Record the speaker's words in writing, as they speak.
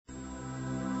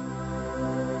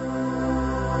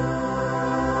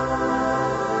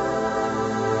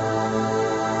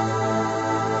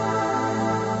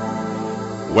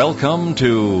Welcome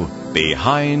to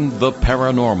Behind the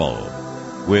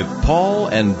Paranormal with Paul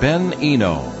and Ben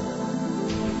Eno.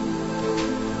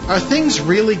 Are things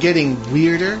really getting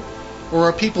weirder, or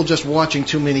are people just watching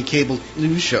too many cable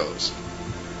news shows?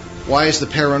 Why is the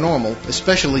paranormal,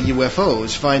 especially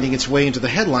UFOs, finding its way into the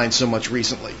headlines so much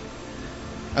recently?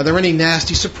 Are there any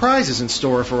nasty surprises in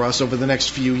store for us over the next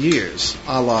few years,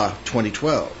 a la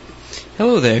 2012?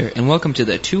 Hello there, and welcome to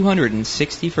the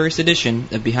 261st edition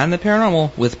of Behind the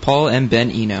Paranormal with Paul and Ben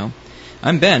Eno.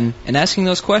 I'm Ben, and asking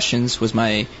those questions was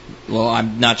I'm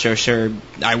not sure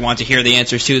I want to hear the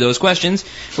answers to those questions,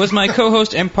 was my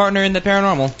co-host and partner in the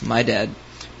paranormal, my dad.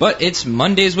 But it's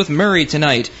Mondays with Murray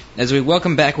tonight, as we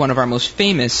welcome back one of our most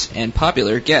famous and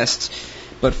popular guests.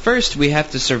 But first, we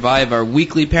have to survive our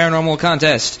weekly paranormal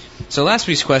contest. So last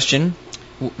week's question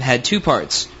had two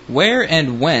parts. Where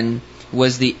and when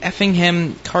was the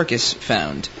Effingham carcass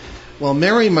found? Well,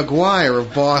 Mary McGuire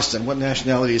of Boston, what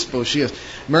nationality do you suppose she is?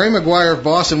 Mary McGuire of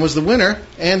Boston was the winner,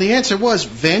 and the answer was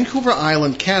Vancouver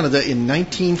Island, Canada in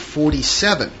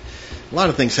 1947. A lot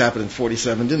of things happened in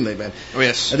 47, didn't they, Ben? Oh,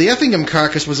 yes. The Effingham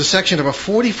carcass was a section of a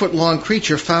 40-foot-long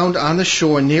creature found on the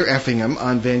shore near Effingham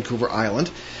on Vancouver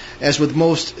Island. As with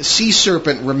most sea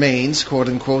serpent remains,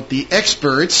 quote-unquote, the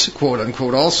experts,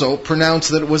 quote-unquote, also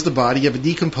pronounced that it was the body of a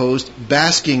decomposed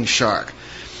basking shark.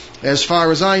 As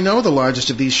far as I know, the largest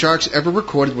of these sharks ever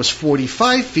recorded was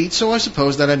 45 feet, so I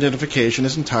suppose that identification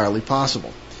is entirely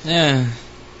possible. Yeah,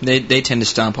 they tend to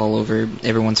stomp all over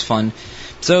everyone's fun.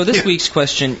 So this week's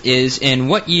question is, in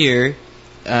what year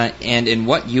and in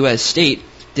what U.S. state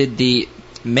did the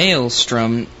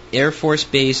Maelstrom Air Force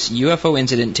Base UFO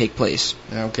incident take place?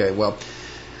 Okay, well,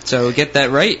 so get that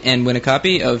right and win a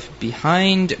copy of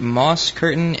Behind Moss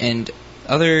Curtain and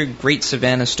Other Great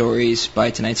Savannah Stories by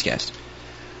tonight's guest.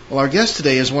 Well, our guest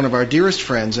today is one of our dearest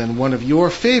friends and one of your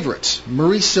favorites.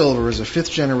 Murray Silver is a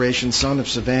fifth-generation son of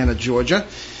Savannah, Georgia.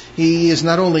 He is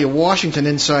not only a Washington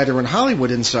insider and Hollywood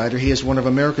insider, he is one of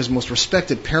America's most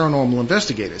respected paranormal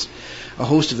investigators. A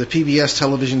host of the PBS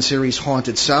television series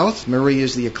Haunted South, Murray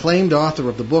is the acclaimed author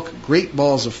of the book Great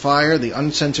Balls of Fire, The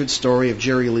Uncensored Story of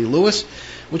Jerry Lee Lewis,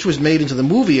 which was made into the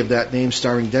movie of that name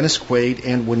starring Dennis Quaid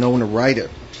and Winona Ryder.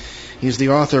 He is the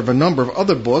author of a number of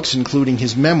other books, including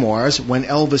his memoirs, When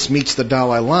Elvis Meets the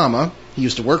Dalai Lama. He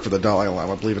used to work for the Dalai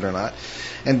Lama, believe it or not.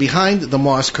 And Behind the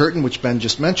Moss Curtain, which Ben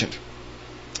just mentioned.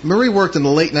 Murray worked in the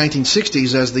late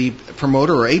 1960s as the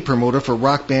promoter or a promoter for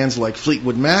rock bands like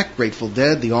Fleetwood Mac, Grateful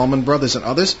Dead, the Allman Brothers, and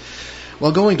others.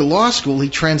 While going to law school, he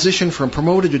transitioned from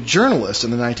promoter to journalist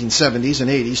in the 1970s and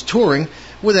 80s, touring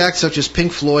with acts such as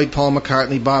Pink Floyd, Paul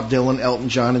McCartney, Bob Dylan, Elton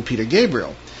John, and Peter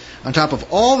Gabriel. On top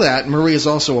of all that, Murray is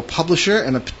also a publisher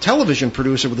and a television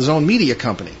producer with his own media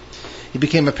company. He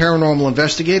became a paranormal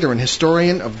investigator and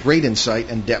historian of great insight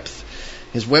and depth.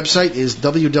 His website is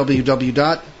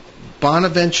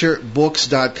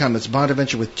www.bonaventurebooks.com. It's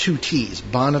Bonaventure with two T's,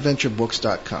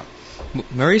 bonaventurebooks.com.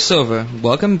 Murray Silva,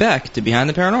 welcome back to Behind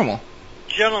the Paranormal.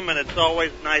 Gentlemen, it's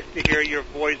always nice to hear your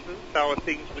voices. How are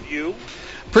things with you?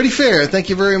 Pretty fair, thank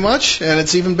you very much, and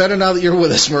it's even better now that you're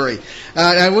with us, Murray.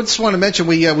 I just want to mention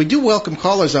we do welcome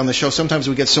callers on the show. Sometimes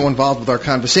we get so involved with our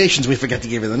conversations we forget to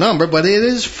give you the number, but it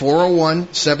is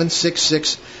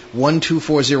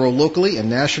 401-766-1240 locally and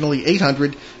nationally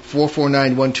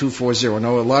 800-449-1240. I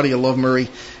know a lot of you love Murray,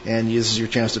 and this is your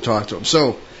chance to talk to him.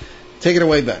 So, take it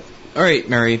away, Ben. All right,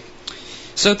 Murray.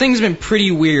 So things have been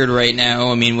pretty weird right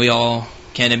now. I mean, we all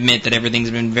can admit that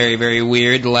everything's been very, very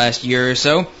weird the last year or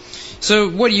so. So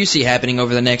what do you see happening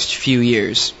over the next few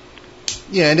years?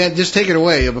 Yeah, and then just take it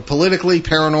away. Politically,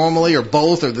 paranormally, or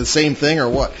both, or the same thing, or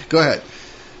what? Go ahead.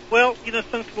 Well,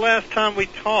 since the last time we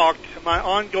talked, my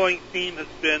ongoing theme has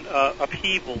been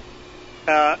upheaval,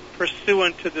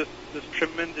 pursuant to this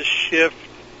tremendous shift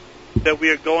that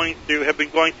we are going through, have been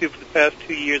going through for the past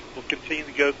 2 years, will continue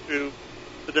to go through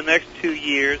for the next 2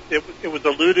 years. It was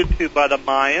alluded to by the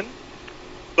Mayans.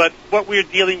 But what we're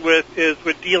dealing with is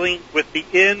we're dealing with the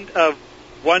end of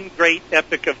one great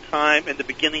epoch of time and the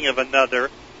beginning of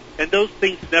another, and those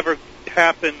things never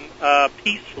happen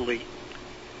peacefully.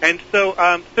 And so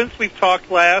since we've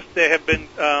talked last, there have been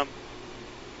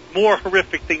more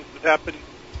horrific things that have happened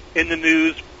in the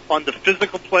news on the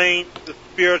physical plane, the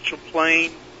spiritual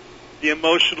plane, the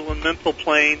emotional and mental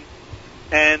plane,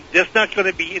 and there's not going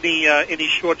to be any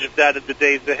shortage of that in the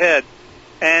days ahead.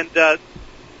 And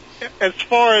as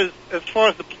far as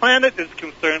the planet is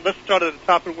concerned, let's start at the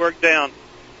top and work down.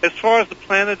 As far as the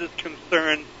planet is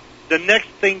concerned, the next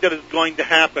thing that is going to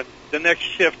happen, the next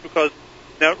shift, because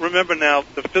now remember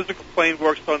the physical plane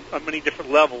works on many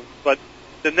different levels, but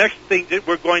the next thing that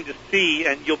we're going to see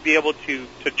and you'll be able to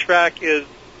track is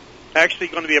actually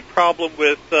going to be a problem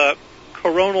with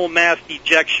coronal mass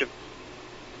ejection.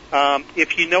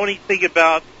 If you know anything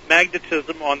about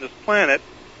magnetism on this planet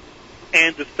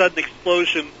and the sudden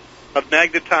explosion of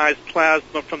magnetized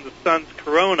plasma from the sun's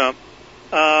corona,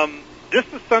 this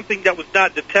is something that was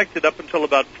not detected up until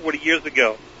about 40 years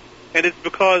ago. And it's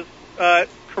because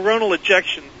coronal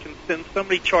ejection can send so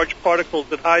many charged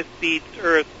particles at high speeds to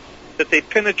Earth that they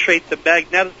penetrate the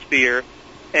magnetosphere,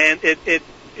 and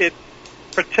it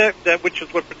protects that, which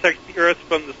is what protects the Earth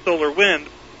from the solar wind.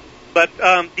 But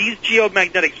these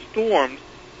geomagnetic storms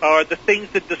are the things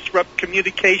that disrupt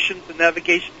communications and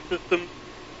navigation systems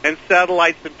and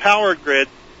satellites and power grids.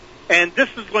 And this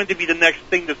is going to be the next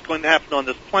thing that's going to happen on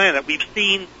this planet. We've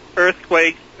seen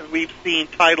earthquakes and we've seen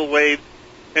tidal waves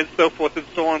and so forth and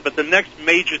so on. But the next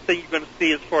major thing you're going to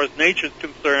see as far as nature is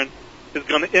concerned is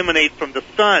going to emanate from the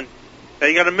sun. Now,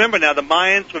 you got to remember now, the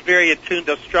Mayans were very attuned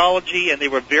to astrology, and they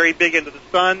were very big into the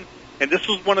sun. And this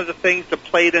was one of the things that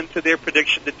played into their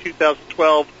prediction that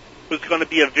 2012 was going to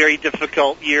be a very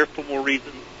difficult year for more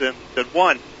reasons than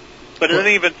one. But in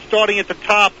any event, starting at the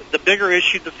top, the bigger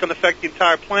issue that's going to affect the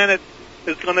entire planet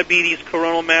is going to be these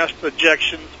coronal mass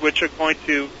ejections, which are going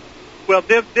to, well,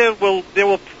 there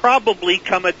will probably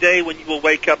come a day when you will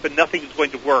wake up and nothing is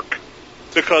going to work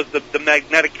because the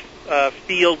magnetic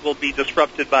field will be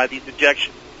disrupted by these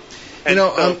ejections. And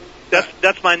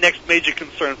that's my next major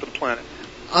concern for the planet.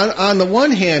 On the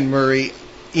one hand, Murray,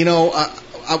 Ben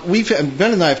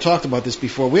and I have talked about this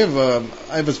before. I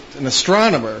have an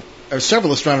astronomer, or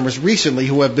several astronomers recently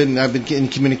who I've been in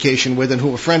communication with, and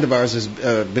who a friend of ours has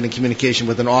been in communication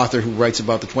with, an author who writes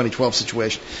about the 2012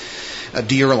 situation,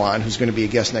 Dearlon, who's going to be a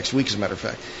guest next week, as a matter of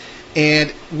fact.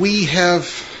 And we have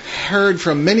heard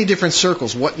from many different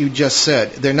circles what you just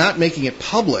said. They're not making it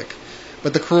public,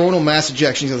 but the coronal mass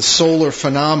ejections are the solar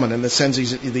phenomenon that sends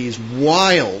these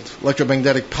wild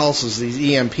electromagnetic pulses, these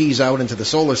EMPs, out into the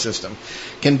solar system,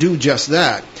 can do just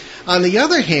that. On the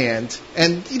other hand,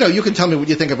 and you can tell me what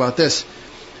you think about this,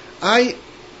 I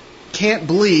can't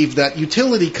believe that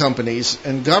utility companies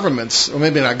and governments, or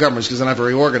maybe not governments because they're not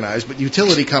very organized, but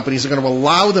utility companies are going to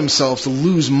allow themselves to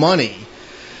lose money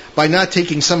by not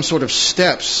taking some sort of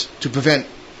steps to prevent,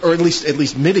 or at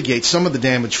least mitigate some of the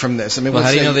damage from this. I mean, well,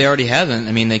 how do you know they already haven't?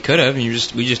 I mean, they could have, and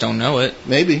we just don't know it.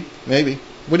 Maybe.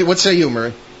 What say you,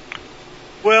 Murray?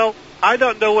 Well, I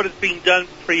don't know what is being done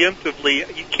preemptively.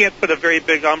 You can't put a very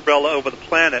big umbrella over the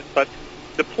planet, but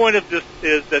the point of this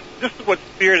is that this is what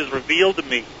Spirit has revealed to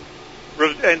me.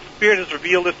 And Spirit has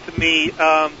revealed this to me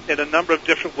in a number of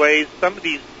different ways. Some of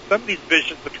these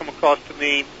visions that come across to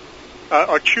me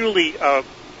are truly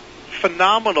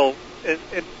phenomenal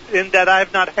in that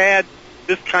I've not had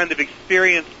this kind of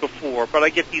experience before, but I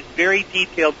get these very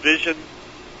detailed visions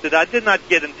that I did not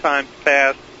get in times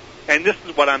past, and this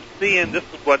is what I'm seeing, this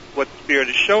is what Spirit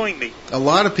is showing me. A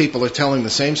lot of people are telling the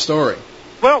same story.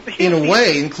 Well, in a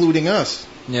way, including us.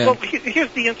 Yeah. Well,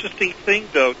 here's the interesting thing,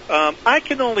 though. I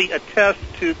can only attest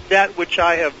to that which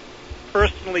I have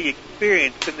personally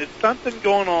experienced, and there's something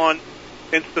going on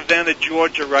in Savannah,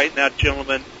 Georgia right now,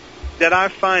 gentlemen, that I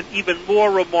find even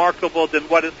more remarkable than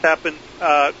what has happened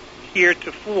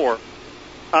heretofore.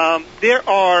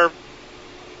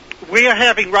 We are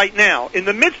having right now, in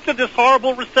the midst of this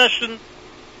horrible recession,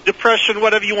 depression,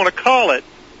 whatever you want to call it,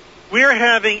 we're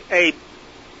having a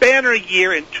banner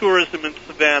year in tourism in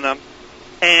Savannah,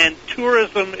 and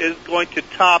tourism is going to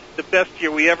top the best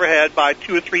year we ever had by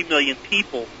 2 or 3 million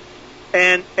people.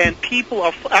 And people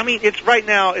are, it's right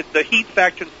now, the heat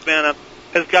factor in Savannah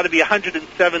has got to be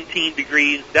 117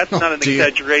 degrees. That's not an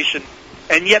exaggeration.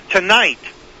 And yet tonight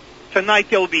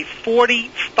there will be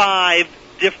 45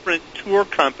 different tour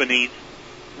companies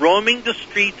roaming the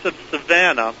streets of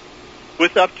Savannah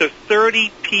with up to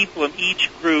 30 people in each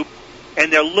group,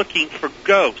 and they're looking for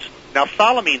ghosts. Now,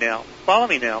 follow me now.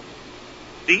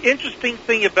 The interesting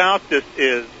thing about this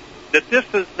is that this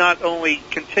has not only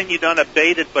continued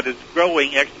unabated, but is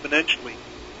growing exponentially.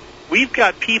 We've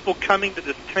got people coming to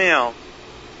this town,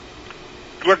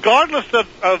 regardless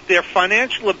of their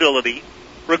financial ability,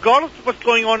 regardless of what's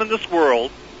going on in this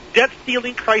world,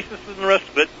 debt-stealing crisis and the rest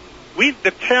of it,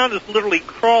 the town is literally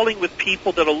crawling with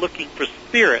people that are looking for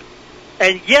spirit.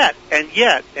 And yet,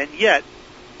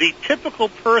 the typical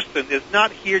person is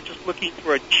not here just looking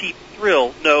for a cheap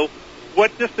thrill. No,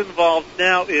 what this involves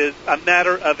now is a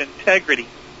matter of integrity.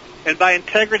 And by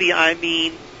integrity, I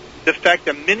mean the fact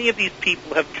that many of these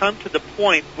people have come to the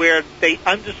point where they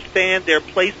understand their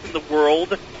place in the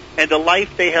world and the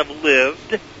life they have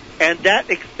lived, and that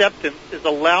acceptance is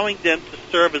allowing them to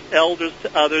serve as elders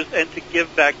to others and to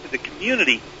give back to the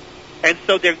community. And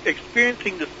so they're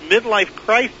experiencing this midlife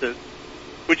crisis,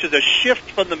 which is a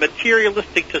shift from the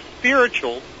materialistic to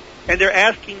spiritual, and they're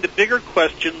asking the bigger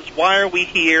questions, why are we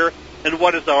here, and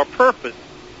what is our purpose?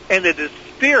 And it is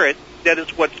spirit that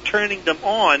is what's turning them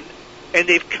on, and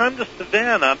they've come to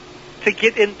Savannah to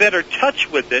get in better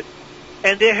touch with it.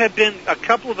 And there have been a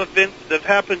couple of events that have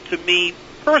happened to me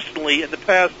personally in the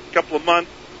past couple of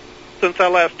months since I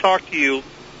last talked to you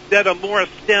that are more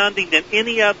astounding than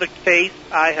any other case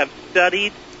I have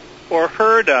studied or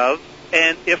heard of.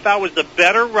 And if I was a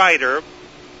better writer,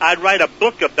 I'd write a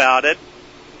book about it.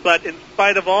 But in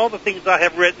spite of all the things I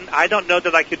have written, I don't know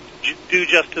that I could do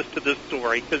justice to this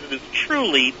story, because it is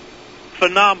truly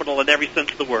phenomenal in every sense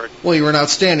of the word. Well, you're an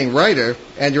outstanding writer,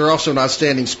 and you're also an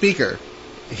outstanding speaker.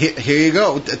 Here you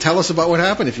go. Tell us about what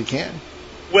happened, if you can.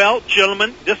 Well,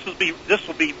 gentlemen, this will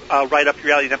be right up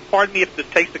your alley. Now, pardon me if this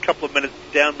takes a couple of minutes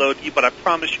to download you, but I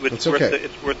promise you it's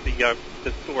worth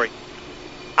the story.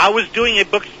 I was doing a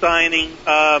book signing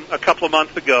a couple of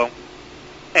months ago,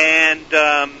 and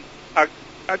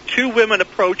two women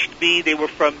approached me. They were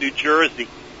from New Jersey.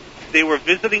 They were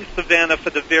visiting Savannah for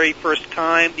the very first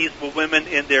time. These were women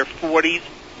in their 40s,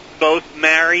 both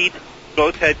married,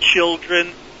 both had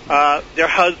children. Their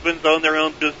husbands owned their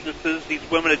own businesses. These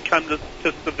women had come to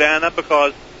Savannah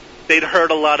because they'd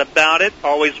heard a lot about it,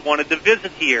 always wanted to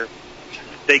visit here.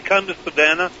 They come to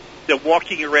Savannah. They're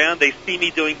walking around. They see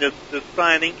me doing this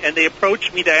signing, and they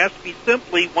approach me to ask me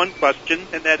simply one question,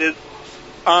 and that is,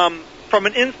 from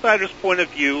an insider's point of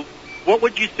view, what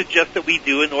would you suggest that we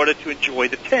do in order to enjoy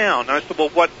the town? And I said, well,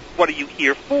 what are you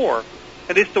here for?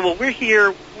 And they said, well,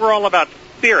 we're all about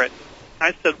spirit.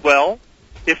 I said, well,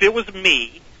 if it was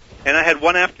me, and I had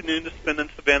one afternoon to spend in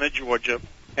Savannah, Georgia,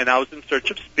 and I was in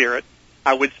search of spirit,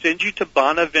 I would send you to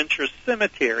Bonaventure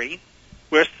Cemetery,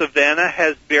 where Savannah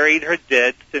has buried her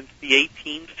dead since the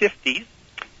 1850s.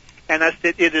 And I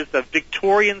said, it is a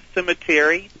Victorian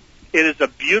cemetery. It is a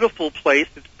beautiful place.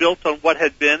 It's built on what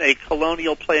had been a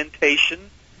colonial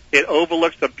plantation. It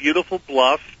overlooks a beautiful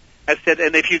bluff. I said,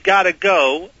 and if you got to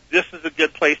go, this is a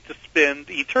good place to spend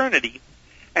eternity.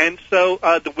 And so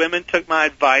the women took my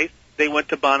advice. They went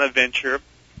to Bonaventure,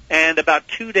 and about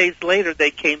 2 days later, they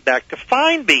came back to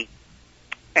find me.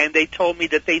 And they told me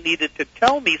that they needed to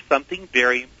tell me something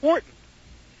very important.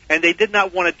 And they did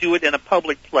not want to do it in a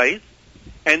public place.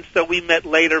 And so we met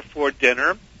later for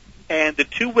dinner. And the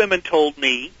two women told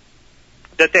me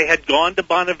that they had gone to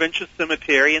Bonaventure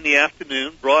Cemetery in the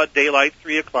afternoon, broad daylight,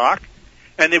 3 o'clock,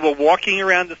 and they were walking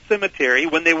around the cemetery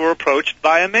when they were approached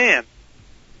by a man.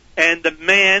 And the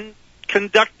man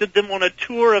conducted them on a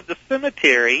tour of the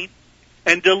cemetery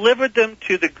and delivered them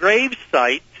to the grave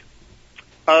site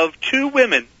of two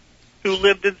women who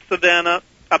lived in Savannah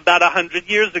about 100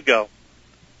 years ago.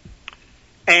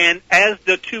 And as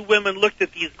the two women looked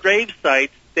at these grave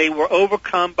sites, they were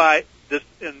overcome by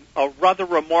a rather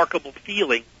remarkable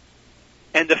feeling.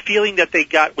 And the feeling that they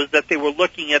got was that they were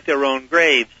looking at their own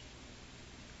graves.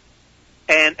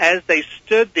 And as they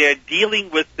stood there dealing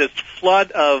with this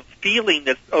flood of feeling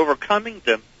that's overcoming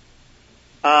them,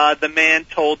 the man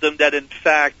told them that, in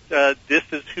fact, this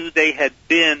is who they had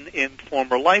been in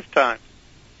former lifetimes.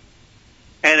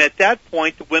 And at that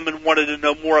point, the women wanted to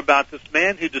know more about this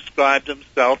man who described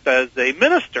himself as a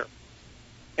minister.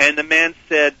 And the man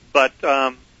said, but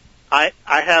I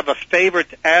have a favor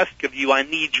to ask of you. I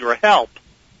need your help.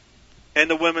 And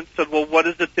the women said, well, what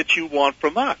is it that you want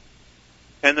from us?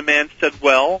 And the man said,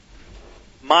 well,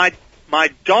 my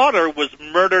daughter was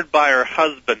murdered by her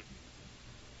husband,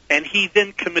 and he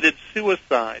then committed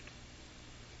suicide.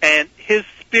 And his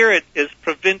spirit is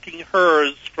preventing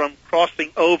hers from crossing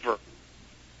over.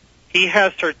 He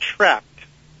has her trapped.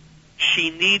 She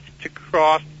needs to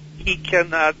cross.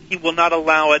 He will not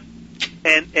allow it.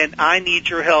 And I need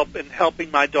your help in helping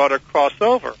my daughter cross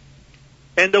over.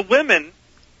 And the women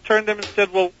turned to him and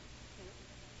said, well,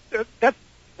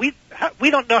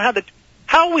 we don't know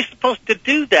how are we supposed to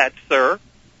do that, sir?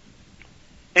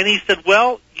 And he said,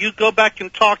 well, you go back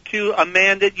and talk to a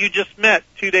man that you just met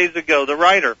 2 days ago, the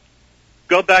writer.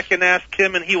 Go back and ask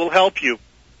him, and he will help you.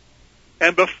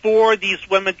 And before these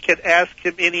women could ask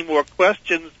him any more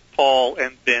questions, Paul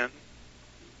and Ben,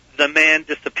 the man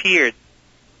disappeared.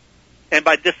 And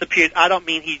by disappeared, I don't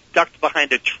mean he ducked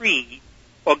behind a tree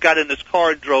or got in his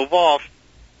car and drove off.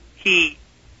 He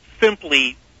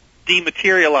simply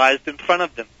dematerialized in front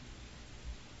of them.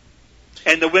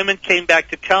 And the women came back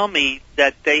to tell me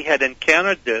that they had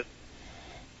encountered this,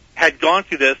 had gone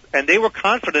through this, and they were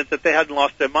confident that they hadn't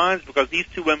lost their minds because these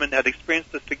two women had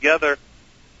experienced this together,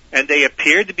 and they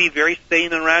appeared to be very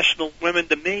sane and rational women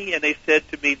to me, and they said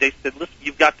to me, listen,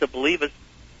 you've got to believe us.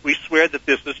 We swear that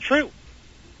this is true.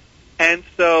 And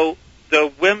so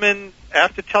the women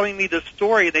after telling me this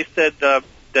story, they said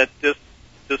that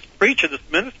this preacher, this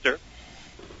minister,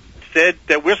 said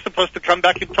that we're supposed to come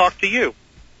back and talk to you.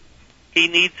 He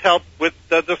needs help with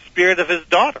the spirit of his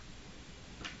daughter.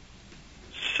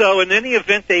 So in any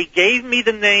event, they gave me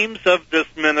the names of this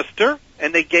minister,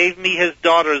 and they gave me his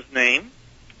daughter's name.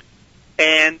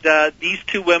 And these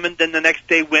two women then the next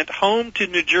day went home to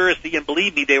New Jersey, and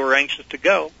believe me, they were anxious to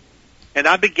go. And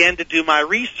I began to do my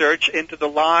research into the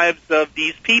lives of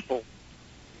these people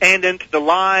and into the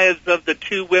lives of the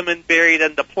two women buried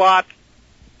in the plot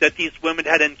that these women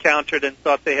had encountered and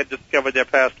thought they had discovered their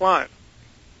past lives.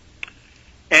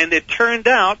 And it turned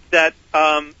out that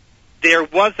there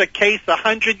was a case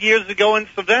 100 years ago in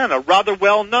Savannah, rather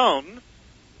well known,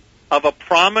 of a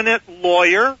prominent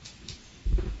lawyer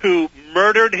who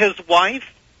murdered his wife,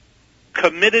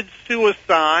 committed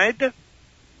suicide.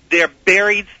 They're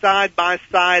buried side by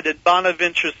side at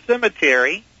Bonaventure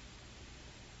Cemetery,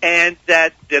 and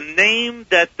that the name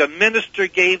that the minister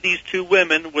gave these two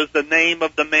women was the name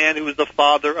of the man who was the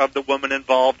father of the woman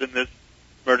involved in this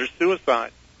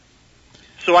murder-suicide.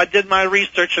 So I did my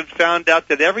research and found out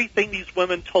that everything these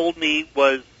women told me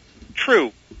was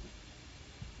true.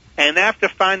 And after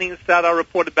finding this out, I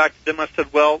reported back to them. I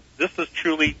said, well, this is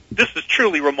truly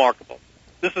remarkable.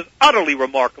 This is utterly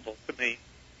remarkable to me.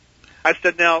 I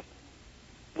said, now,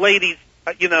 ladies,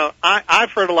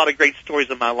 I've heard a lot of great stories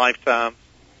in my lifetime.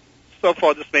 So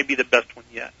far, this may be the best one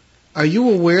yet. Are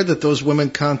you aware that those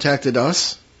women contacted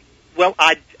us? Well,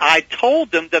 I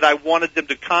told them that I wanted them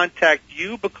to contact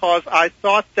you because I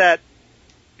thought that,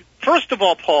 first of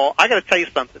all, Paul, I got to tell you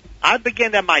something. I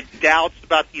began to have my doubts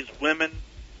about these women.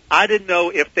 I didn't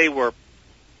know if they were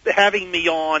having me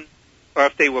on or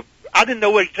if they were, I didn't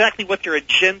know exactly what their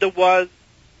agenda was.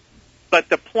 But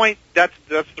the point, that's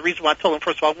the reason why I told them,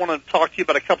 first of all, I wanted to talk to you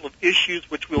about a couple of issues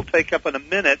which we'll take up in a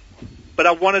minute. But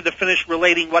I wanted to finish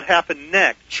relating what happened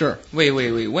next. Sure. Wait.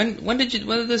 When did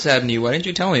this happen to you? Why didn't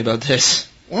you tell me about this?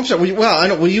 Well, I'm sorry. Well, I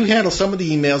know. Well, you handle some of the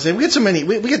emails. We get so many.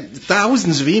 We get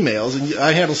thousands of emails, and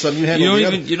I handle some. You handle the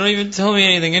other. You don't even tell me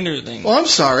anything interesting. Well, I'm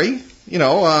sorry.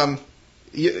 All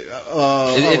right.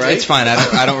 It's fine.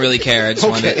 I don't really care. I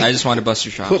just want to bust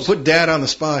your chops. Put Dad on the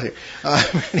spot here.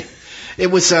 It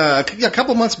was a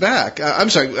couple months back. I'm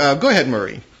sorry. Go ahead,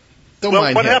 Murray.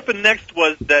 What happened next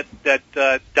was that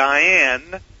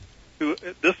Diane, who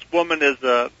this woman is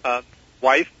a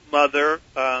wife, mother,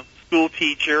 school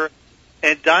teacher,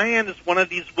 and Diane is one of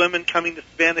these women coming to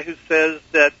Savannah who says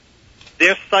that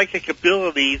their psychic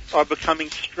abilities are becoming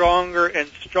stronger and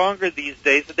stronger these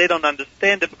days, and they don't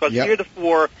understand it because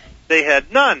heretofore they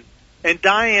had none. And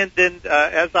Diane then,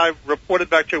 as I reported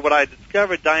back to her what I had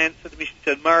discovered, Diane said to me, she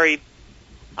said, Murray,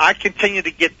 I continue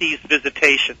to get these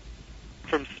visitations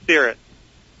from spirit,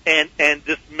 and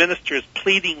this minister is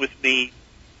pleading with me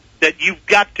that you've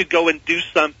got to go and do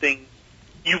something.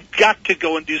 You've got to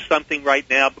go and do something right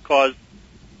now because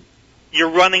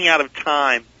you're running out of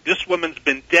time. This woman's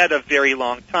been dead a very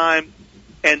long time,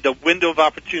 and the window of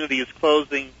opportunity is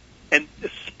closing, and the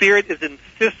spirit is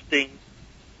insisting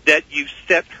that you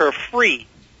set her free.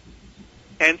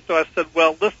 And so I said,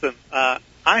 well, listen,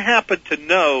 I happen to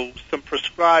know some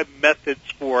prescribed methods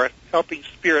for helping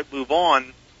spirit move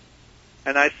on.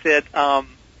 And I said, the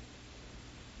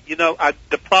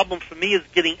problem for me is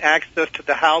getting access to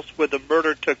the house where the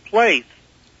murder took place.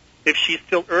 If she's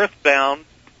still earthbound,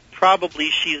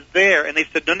 probably she's there. And they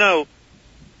said, no,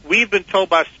 we've been told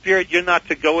by spirit you're not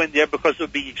to go in there because it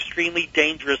would be extremely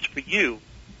dangerous for you.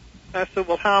 And I said,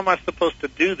 well, how am I supposed to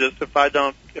do this if I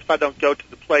don't go to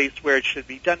the place where it should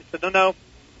be done? He said, no,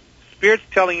 Spirit's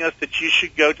telling us that you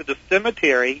should go to the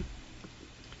cemetery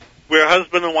where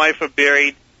husband and wife are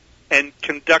buried and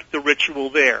conduct the ritual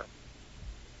there.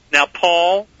 Now,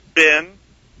 Paul, Ben,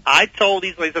 I told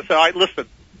these ladies, I said, all right, listen,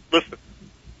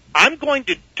 I'm going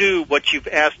to do what you've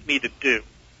asked me to do.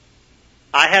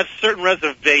 I have certain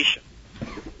reservations,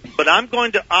 but I'm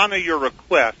going to honor your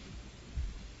request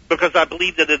because I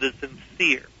believe that it is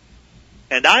sincere.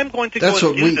 And I'm going to go and do this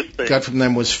thing. That's what we got from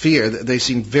them was fear. They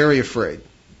seemed very afraid.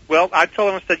 Well, I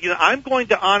told them, I said, I'm going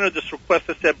to honor this request.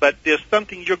 I said, but there's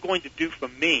something you're going to do for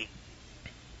me.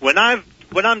 When I'm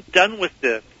done with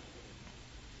this,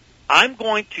 I'm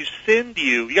going to send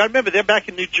you. You got to remember, they're back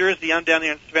in New Jersey. I'm down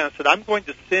here in Savannah. I said, I'm going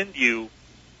to send you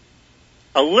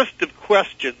a list of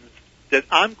questions that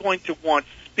I'm going to want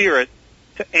Spirit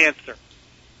to answer,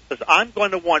 because I'm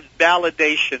going to want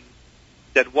validation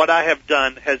that what I have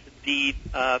done has indeed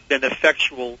been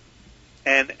effectual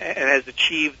and has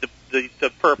achieved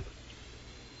the purpose.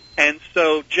 And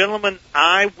so, gentlemen,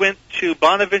 I went to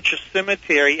Bonaventure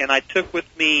Cemetery and I took with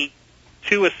me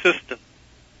 2 assistants.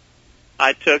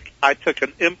 I took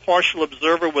an impartial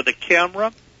observer with a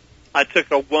camera. I took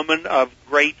a woman of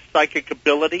great psychic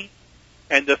ability,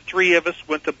 and the three of us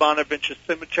went to Bonaventure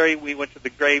Cemetery. We went to the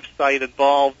grave site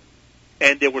involved,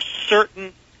 and there were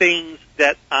certain things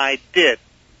that I did.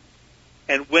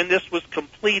 And when this was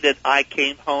completed, I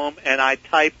came home and I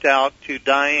typed out to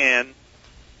Diane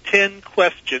 10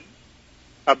 questions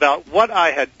about what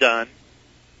I had done,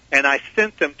 and I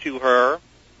sent them to her.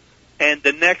 And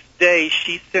the next day,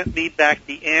 she sent me back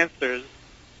the answers,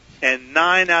 and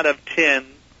 9 out of 10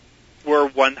 were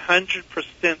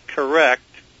 100% correct,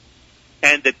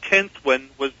 and the 10th one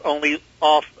was only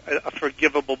off a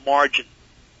forgivable margin,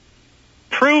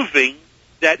 proving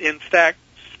that, in fact,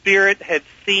 Spirit had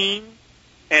seen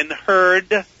and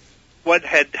heard what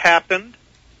had happened.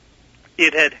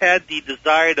 It had had the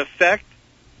desired effect.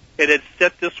 It had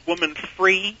set this woman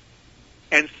free,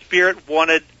 and Spirit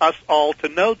wanted us all to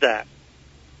know that.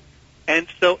 And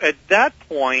so at that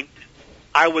point,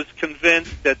 I was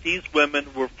convinced that these women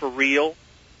were for real,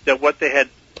 that what they had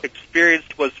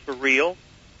experienced was for real,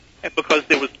 and because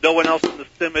there was no one else in the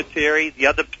cemetery,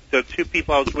 the two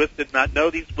people I was with did not know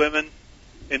these women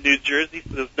in New Jersey,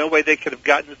 so there's no way they could have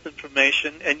gotten this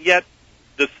information. And yet,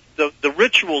 the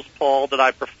rituals, Paul, that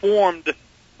I performed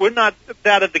were not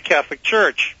that of the Catholic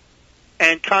Church,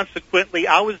 and consequently,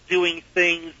 I was doing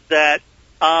things that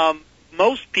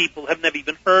most people have never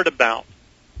even heard about.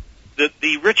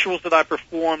 The rituals that I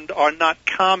performed are not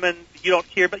common. You don't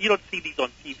hear about. You don't see these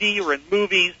on TV or in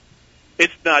movies.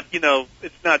 It's not,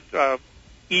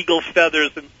 eagle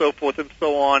feathers and so forth and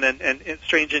so on, and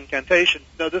strange incantations.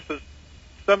 No, this is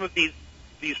some of these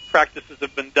practices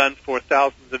have been done for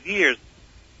thousands of years.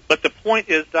 But the point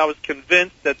is, I was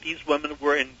convinced that these women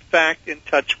were in fact in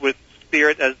touch with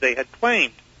Spirit as they had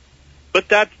claimed. But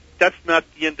that's not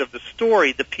the end of the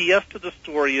story. The PS to the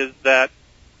story is that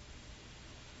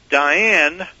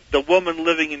Diane, the woman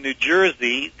living in New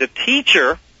Jersey, the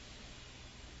teacher,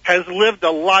 has lived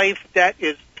a life that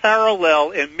is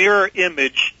parallel and mirror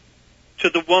image to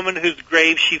the woman whose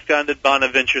grave she found at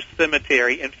Bonaventure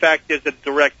Cemetery. In fact, there's a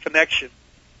direct connection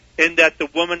in that the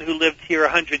woman who lived here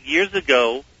 100 years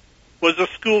ago was a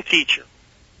school teacher,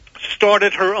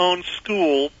 started her own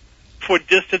school for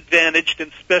disadvantaged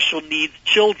and special needs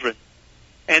children.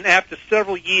 And after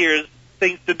several years,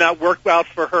 things did not work out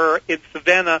for her in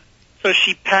Savannah, so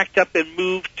she packed up and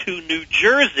moved to New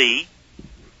Jersey,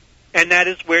 and that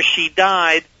is where she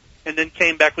died, and then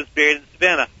came back, was buried in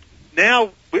Savannah.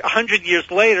 Now, 100 years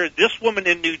later, this woman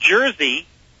in New Jersey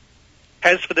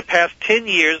has, for the past 10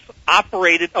 years,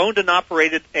 owned and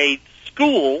operated a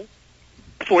school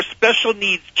for special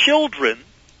needs children,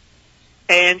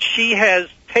 and she has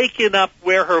taken up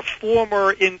where her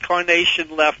former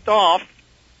incarnation left off,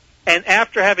 and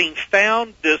after having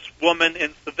found this woman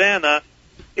in Savannah,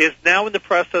 is now in the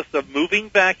process of moving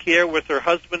back here with her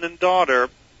husband and daughter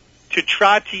to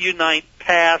try to unite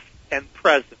past and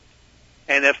present.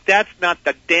 And if that's not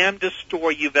the damnedest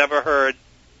story you've ever heard,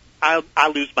 I'll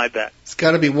lose my bet. It's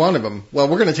got to be one of them. Well,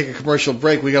 we're going to take a commercial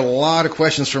break. We got a lot of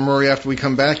questions from Murray after we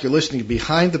come back. You're listening to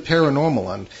Behind the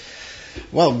Paranormal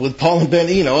with Paul and Ben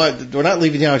Eno. We're not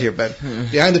leaving you out here, Ben.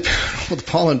 Behind the Paranormal with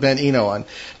Paul and Ben Eno on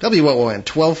WOON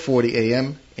 1240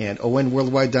 AM and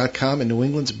ONWorldwide.com in New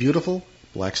England's beautiful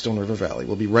Blackstone River Valley.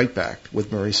 We'll be right back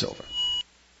with Murray Silver.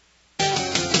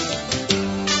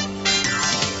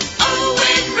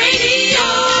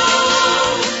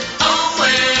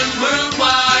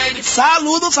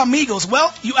 Saludos amigos.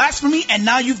 Well, you asked for me and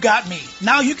now you've got me.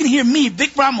 Now you can hear me,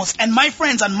 Vic Ramos, and my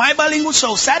friends on my bilingual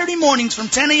show Saturday mornings from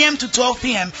 10 a.m. to 12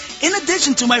 p.m. in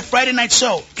addition to my Friday night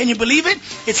show. Can you believe it?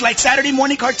 It's like Saturday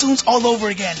morning cartoons all over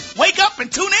again. Wake up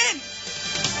and tune in.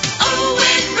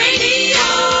 ON Radio.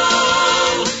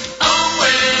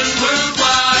 ON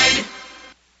Worldwide.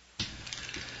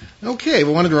 Okay,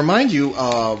 we wanted to remind you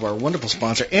of our wonderful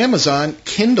sponsor, Amazon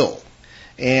Kindle.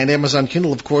 And Amazon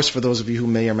Kindle, of course, for those of you who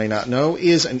may or may not know,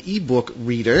 is an e-book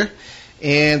reader.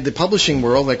 And the publishing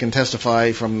world, I can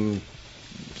testify from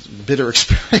bitter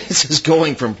experiences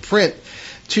going from print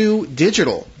to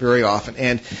digital very often.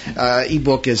 And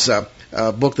e-book is a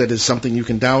book that is something you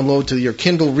can download to your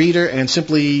Kindle reader and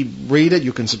simply read it.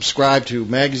 You can subscribe to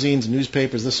magazines,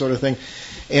 newspapers, this sort of thing.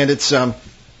 And it's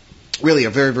really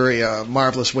a very, very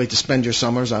marvelous way to spend your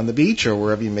summers on the beach or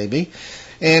wherever you may be.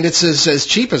 And it's as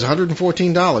cheap as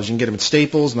 $114. You can get them at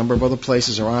Staples, a number of other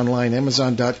places, or online,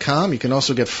 Amazon.com. You can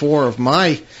also get 4 of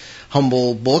my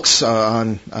humble books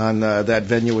on that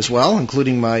venue as well,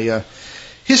 including my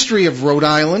history of Rhode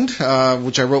Island,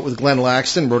 which I wrote with Glenn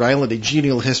Laxton, Rhode Island, a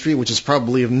genial history, which is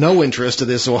probably of no interest to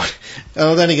this audience.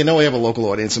 Oh, then again, no, we have a local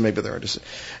audience, so maybe they're interested.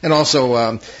 And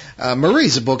also,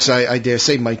 Marie's books, I dare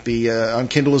say, might be on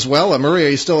Kindle as well.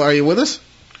 Marie, are you with us?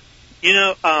 You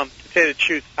know, to tell you the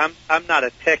truth, I'm not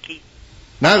a techie.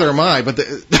 Neither am I, but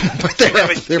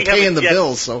they're paying the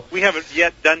bills. So we haven't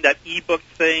yet done that ebook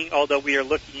thing, although we are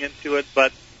looking into it.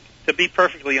 But to be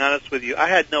perfectly honest with you, I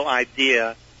had no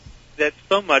idea that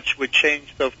so much would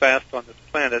change so fast on this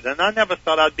planet, and I never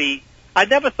thought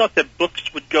that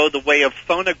books would go the way of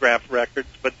phonograph records.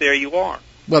 But there you are.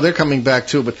 Well, they're coming back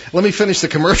too, but let me finish the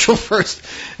commercial first,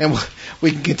 and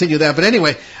we can continue that. But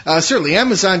anyway, certainly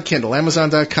Amazon Kindle,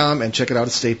 Amazon.com, and check it out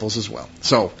at Staples as well.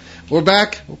 So we're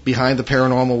back behind the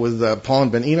paranormal with Paul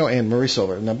and Ben Eno and Murray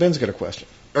Silver. Now Ben's got a question.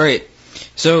 All right.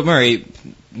 So Murray,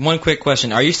 one quick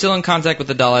question: are you still in contact with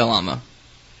the Dalai Lama?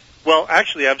 Well,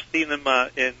 actually, I've seen him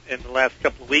in the last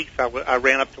couple of weeks. I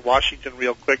ran up to Washington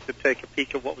real quick to take a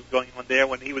peek at what was going on there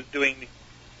when he was doing the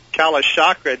Kala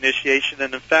Chakra initiation.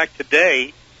 And in fact,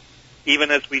 today,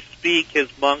 even as we speak, his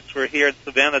monks were here in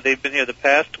Savannah. They've been here the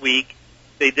past week.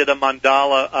 They did a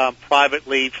mandala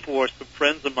privately for some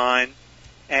friends of mine.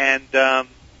 And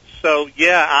so,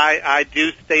 yeah, I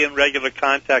do stay in regular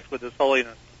contact with His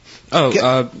Holiness.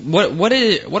 Oh,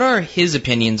 what are his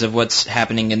opinions of what's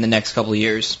happening in the next couple of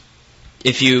years?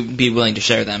 If you'd be willing to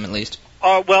share them, at least.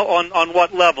 Well, on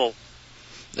what level?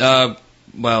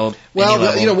 Well,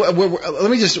 you know,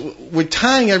 we're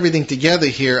tying everything together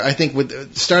here. I think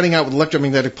with starting out with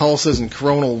electromagnetic pulses and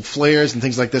coronal flares and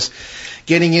things like this,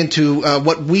 getting into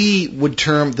what we would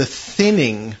term the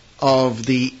thinning of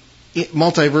the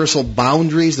multiversal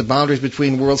boundaries, the boundaries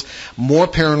between worlds. More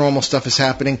paranormal stuff is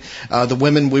happening. The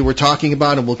women we were talking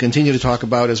about and will continue to talk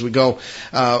about as we go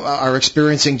are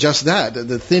experiencing just that,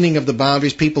 the thinning of the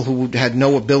boundaries. People who had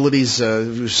no abilities,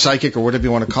 psychic or whatever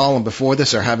you want to call them before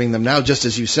this, are having them now, just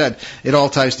as you said. It all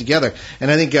ties together.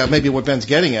 And I think maybe what Ben's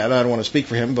getting at, I don't want to speak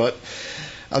for him, but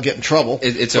I'll get in trouble.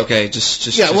 It's okay.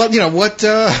 Well, you know,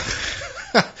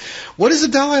 what is the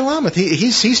Dalai Lama?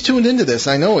 He's tuned into this.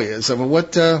 I know he is. I mean,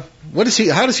 what is he?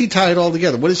 How does he tie it all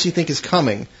together? What does he think is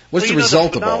coming? What's the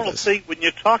result of all this? When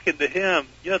you're talking to him,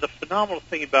 you know, the phenomenal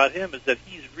thing about him is that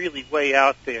he's really way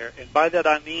out there, and by that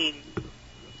I mean,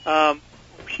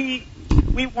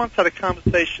 we once had a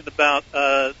conversation about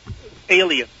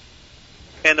aliens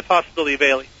and the possibility of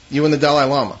aliens. You and the Dalai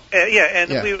Lama.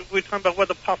 We were talking about what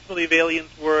the possibility of aliens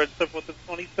were and so forth and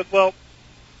so on. He said, well.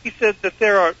 He said that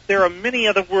there are many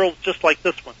other worlds just like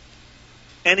this one.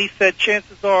 And he said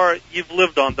chances are you've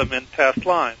lived on them in past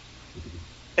lives.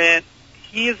 And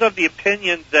he is of the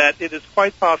opinion that it is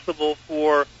quite possible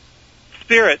for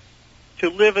spirits to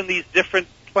live in these different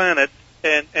planets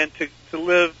and to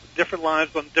live different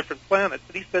lives on different planets.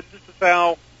 And he said this is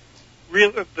how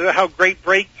great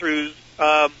breakthroughs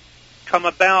come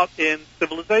about in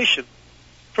civilization.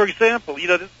 For example, you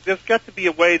know, there's got to be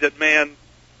a way that man,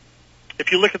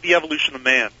 if you look at the evolution of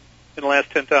man in the last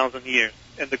 10,000 years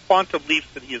and the quantum leaps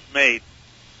that he has made,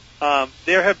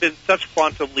 there have been such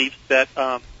quantum leaps that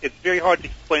it's very hard to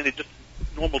explain in just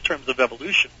normal terms of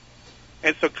evolution.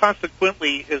 And so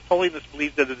consequently, His Holiness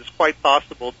believes that it is quite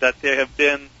possible that there have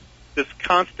been this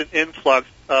constant influx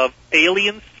of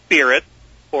alien spirit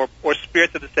or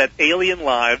spirit that has had alien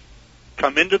lives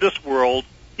come into this world.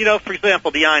 You know, for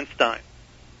example, the Einstein.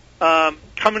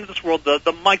 Come into this world, the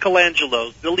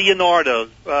Michelangelos, the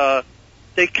Leonardos,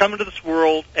 they come into this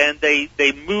world and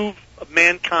they move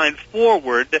mankind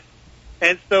forward.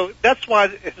 And so that's why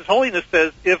His Holiness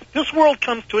says, if this world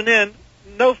comes to an end,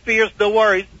 no fears, no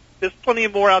worries, there's plenty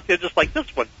more out there just like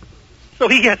this one. So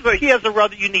he has a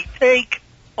rather unique take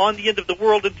on the end of the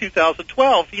world in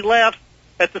 2012. He laughs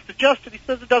at the suggestion. He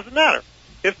says it doesn't matter.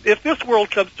 If this world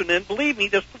comes to an end, believe me,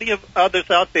 there's plenty of others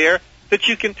out there that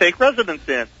you can take residence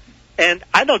in. And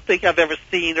I don't think I've ever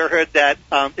seen or heard that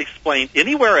explained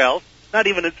anywhere else, not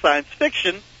even in science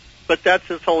fiction, but that's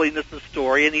His Holiness's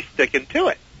story, and he's sticking to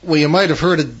it. Well, you might have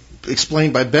heard it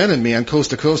explained by Ben and me on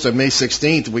Coast to Coast on May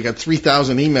 16th. We got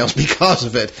 3,000 emails because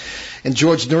of it. And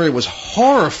George Noory was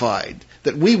horrified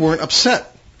that we weren't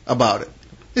upset about it.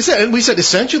 We said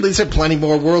essentially, they said plenty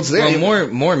more worlds there.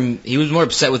 Well, he was more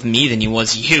upset with me than he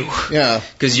was you. Yeah.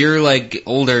 Because you're, like,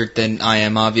 older than I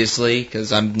am, obviously,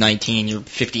 because I'm 19, you're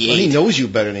 58. Well, he knows you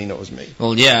better than he knows me.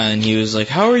 Well, yeah, and he was like,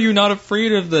 how are you not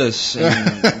afraid of this?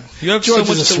 And you have George so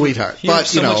much is a sweetheart.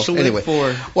 But, you know, anyway.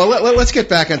 For. Well, let's get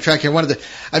back on track here.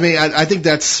 I think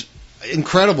that's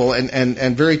incredible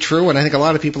and very true, and I think a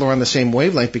lot of people are on the same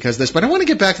wavelength because of this. But I want to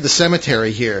get back to the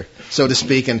cemetery here, so to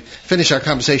speak, and finish our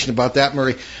conversation about that,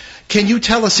 Murray. Can you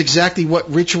tell us exactly what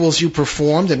rituals you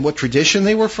performed and what tradition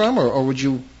they were from, or would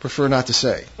you prefer not to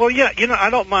say? Well, yeah, I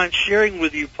don't mind sharing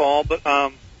with you, Paul, but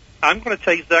I'm going to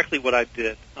tell you exactly what I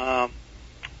did, and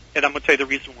I'm going to tell you the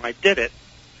reason why I did it.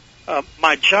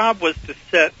 My job was to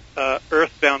set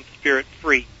earthbound spirit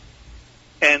free.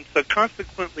 And so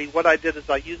consequently, what I did is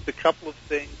I used a couple of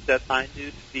things that I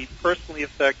knew to be personally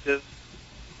effective,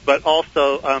 but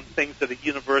also things that are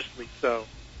universally so.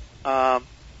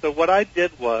 So what I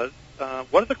did was,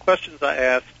 one of the questions I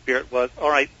asked Spirit was, all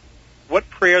right, what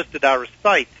prayers did I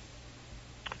recite?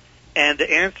 And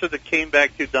the answer that came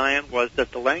back to Diane was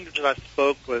that the language that I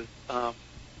spoke was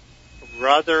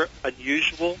rather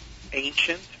unusual,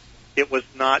 ancient. It was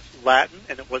not Latin,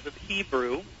 and it wasn't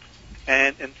Hebrew.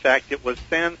 And, in fact, it was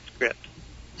Sanskrit.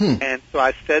 And so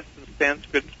I said some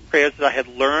Sanskrit prayers that I had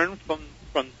learned from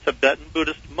Tibetan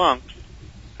Buddhist monks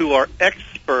who are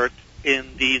expert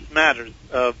in these matters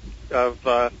of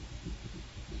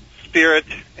spirit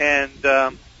and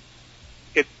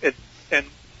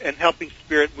and helping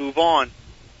spirit move on.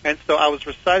 And so I was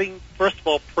reciting, first of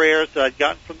all, prayers that I'd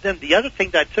gotten from them. The other thing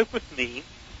that I took with me,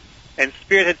 and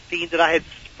Spirit had seen that I had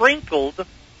sprinkled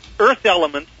earth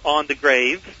elements on the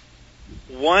grave,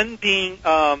 one being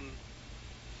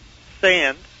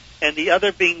sand and the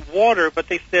other being water, but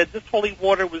they said this holy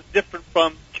water was different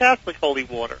from Catholic holy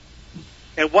water.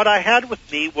 And what I had with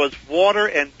me was water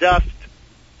and dust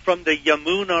from the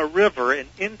Yamuna River in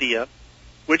India,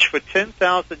 which for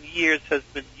 10,000 years has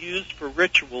been used for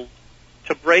rituals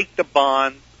to break the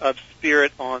bond of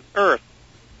spirit on earth.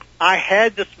 I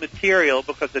had this material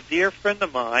because a dear friend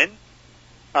of mine,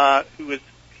 who is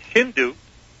Hindu,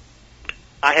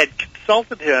 I had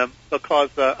consulted him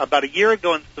because about a year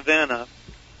ago in Savannah,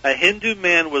 a Hindu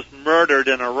man was murdered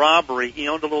in a robbery. He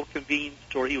owned a little convenience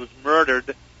store. He was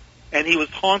murdered, and he was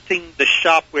haunting the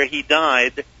shop where he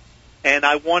died, and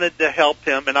I wanted to help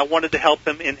him, and I wanted to help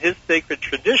him in his sacred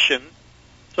tradition.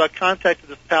 So I contacted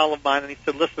this pal of mine, and he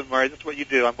said, listen, Murray, this is what you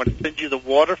do. I'm going to send you the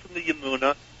water from the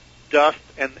Yamuna, dust,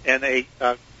 and a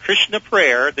Krishna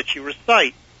prayer that you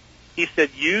recite. He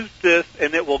said, use this,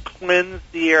 and it will cleanse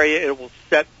the area. It will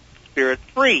set spirit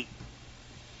free.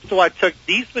 So I took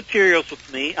these materials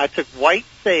with me. I took white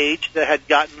sage that I had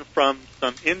gotten from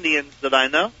some Indians that I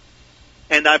know,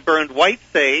 and I burned white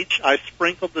sage. I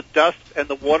sprinkled the dust and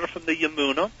the water from the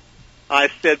Yamuna. I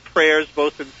said prayers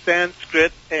both in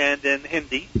Sanskrit and in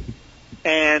Hindi.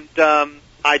 And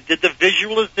I did the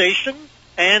visualization,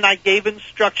 and I gave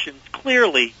instructions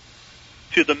clearly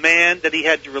to the man that he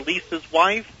had to release his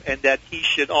wife and that he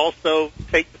should also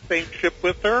take the same trip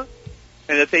with her,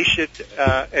 and that they should,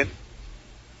 and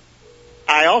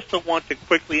I also want to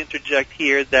quickly interject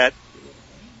here that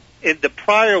in the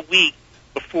prior week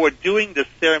before doing this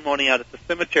ceremony out at the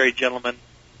cemetery, gentlemen,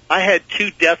 I had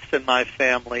 2 deaths in my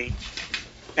family,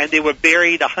 and they were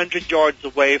buried 100 yards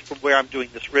away from where I'm doing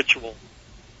this ritual.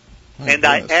 And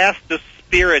I asked the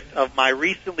spirit of my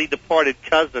recently departed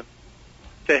cousin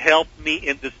to help me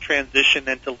in this transition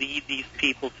and to lead these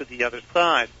people to the other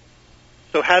side.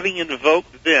 So having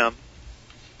invoked them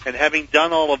and having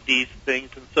done all of these things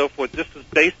and so forth, this is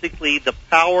basically the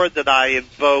power that I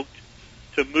invoked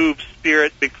to move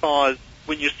spirit, because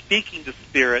when you're speaking to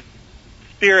spirit,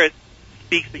 spirit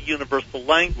speaks a universal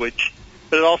language,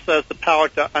 but it also has the power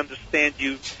to understand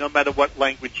you no matter what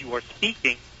language you are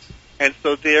speaking. And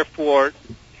so therefore,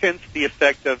 hence the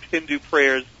effect of Hindu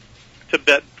prayers,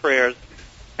 Tibetan prayers.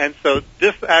 And so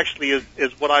this actually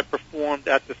is what I performed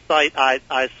at the site.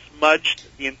 I smudged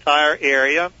the entire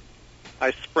area.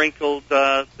 I sprinkled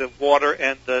the water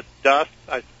and the dust.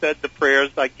 I said the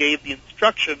prayers. I gave the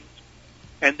instructions.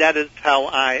 And that is how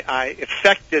I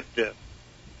effected this.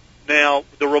 Now,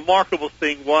 the remarkable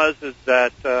thing is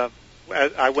that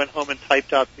I went home and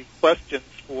typed out the questions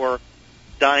for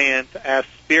Diane to ask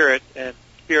Spirit, and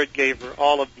Spirit gave her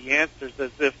all of the answers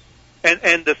as if,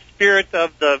 and the spirit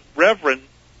of the Reverend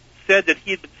said that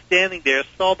he had been standing there,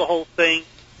 saw the whole thing,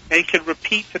 and could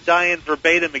repeat to Diane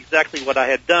verbatim exactly what I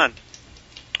had done.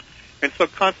 And so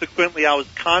consequently, I was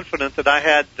confident that I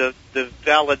had the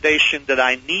validation that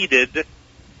I needed.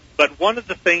 But one of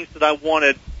the things that I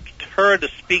wanted her to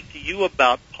speak to you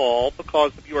about, Paul,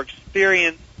 because of your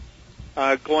experience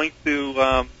going through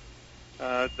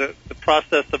the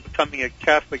process of becoming a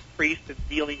Catholic priest and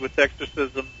dealing with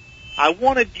exorcism, I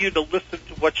wanted you to listen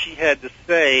to what she had to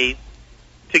say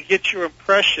to get your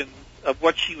impressions of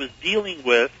what she was dealing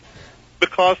with,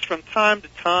 because from time to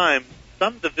time,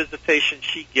 some of the visitations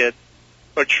she gets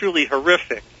are truly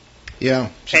horrific. Yeah,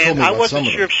 and I wasn't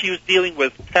sure if she was dealing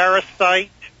with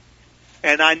parasite,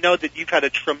 and I know that you've had a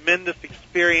tremendous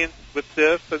experience with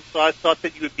this, and so I thought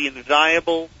that you would be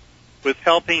invaluable with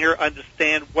helping her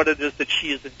understand what it is that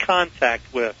she is in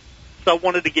contact with. So I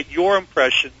wanted to get your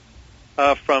impression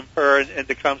from her and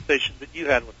the conversation that you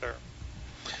had with her.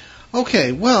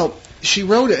 Okay, well, she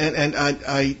wrote it,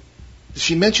 and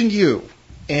she mentioned you,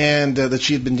 and that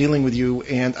she had been dealing with you,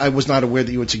 and I was not aware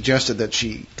that you had suggested that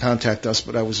she contact us,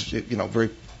 but I was, very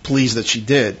pleased that she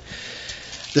did.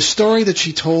 The story that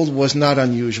she told was not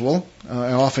unusual.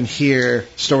 I often hear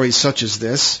stories such as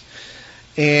this,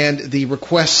 and the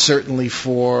request certainly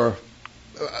for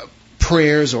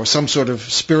prayers or some sort of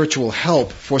spiritual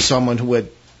help for someone who had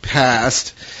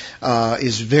passed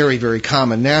is very, very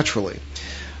common naturally.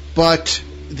 But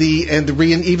even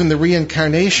the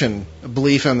reincarnation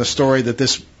belief and the story that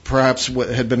this perhaps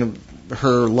had been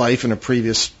her life in a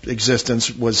previous existence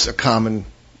was a common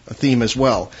theme as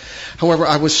well. However,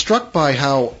 I was struck by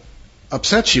how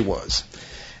upset she was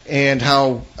and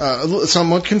how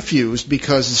somewhat confused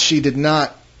because she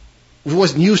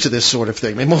wasn't used to this sort of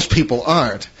thing. I mean, most people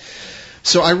aren't.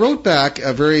 So I wrote back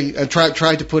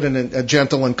tried to put in a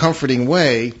gentle and comforting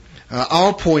way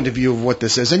our point of view of what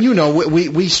this is. And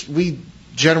we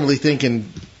generally think,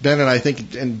 Ben and I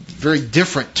think in very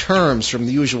different terms from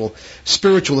the usual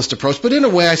spiritualist approach. But in a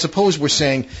way, I suppose we're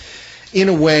saying, in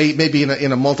a way, maybe in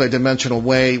a multidimensional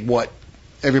way, what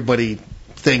everybody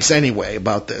thinks anyway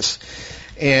about this.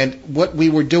 And what we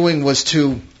were doing was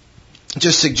to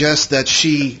just suggest that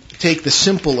she take the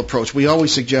simple approach. We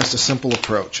always suggest a simple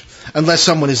approach, unless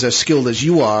someone is as skilled as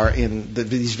you are in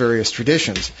these various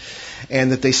traditions,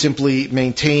 and that they simply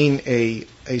maintain a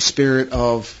spirit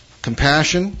of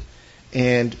compassion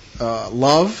and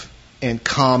love and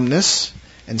calmness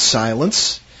and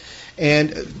silence,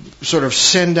 and sort of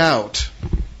send out,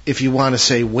 if you want to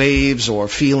say, waves or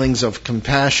feelings of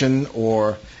compassion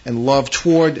and love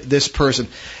toward this person.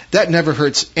 That never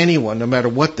hurts anyone, no matter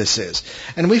what this is.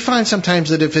 And we find sometimes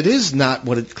that if it is not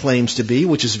what it claims to be,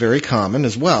 which is very common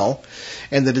as well,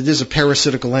 and that it is a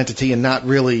parasitical entity and not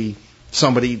really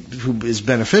somebody who is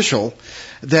beneficial,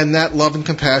 then that love and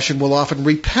compassion will often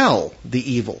repel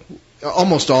the evil.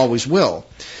 Almost always will.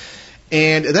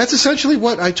 And that's essentially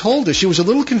what I told her. She was a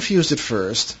little confused at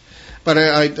first, but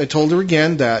I told her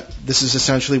again that this is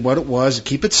essentially what it was.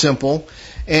 Keep it simple.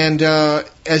 And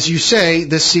as you say,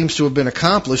 this seems to have been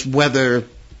accomplished. Whether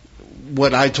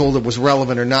what I told her was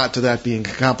relevant or not to that being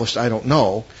accomplished, I don't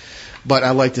know. But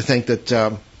I like to think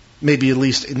that maybe at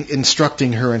least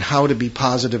instructing her in how to be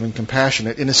positive and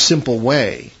compassionate in a simple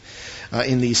way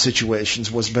in these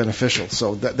situations was beneficial.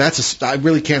 So I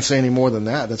really can't say any more than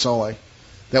that.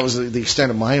 That was the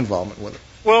extent of my involvement with it.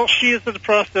 Well, she is in the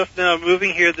process now of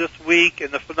moving here this week,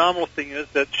 and the phenomenal thing is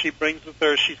that she brings with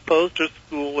her, she's closed her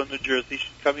school in New Jersey.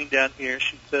 She's coming down here.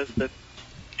 She says that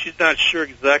she's not sure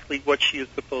exactly what she is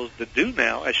supposed to do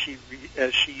now as she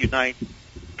unites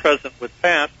present with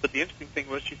past. But the interesting thing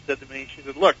was, she said to me, she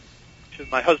said, look,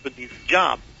 my husband needs a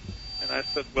job. And I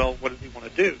said, well, what does he want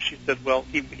to do? She said, well,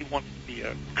 he wants to be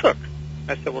a cook.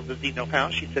 I said, well, does he know how?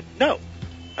 She said, no.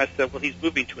 I said, well, he's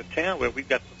moving to a town where we've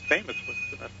got some famous ones.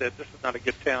 And I said, this is not a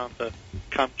good town to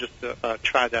come just to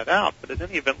try that out. But in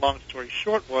any event, long story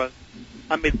short was,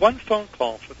 I made one phone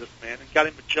call for this man and got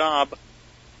him a job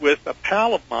with a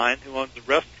pal of mine who owns a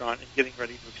restaurant and getting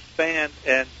ready to expand.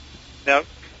 And now,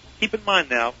 keep in mind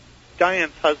now,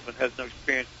 Diane's husband has no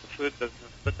experience in the food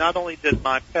business. But not only did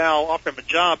my pal offer him a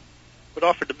job, but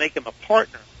offered to make him a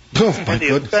partner. Oh, my and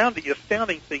goodness. The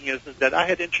astounding thing is that I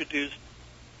had introduced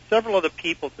several other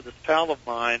people to this pal of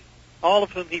mine, all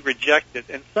of whom he rejected,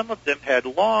 and some of them had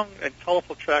long and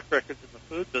colorful track records in the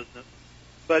food business,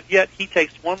 but yet he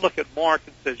takes one look at Mark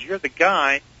and says, you're the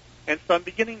guy, and so I'm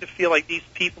beginning to feel like these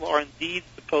people are indeed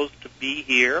supposed to be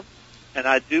here, and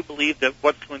I do believe that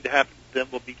what's going to happen to them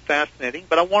will be fascinating,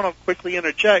 but I want to quickly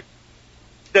interject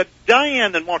that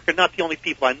Diane and Mark are not the only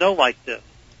people I know like this.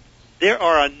 There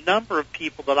are a number of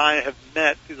people that I have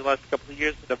met through the last couple of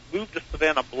years that have moved to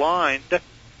Savannah blind,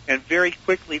 and very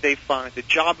quickly they find the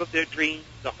job of their dreams,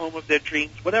 the home of their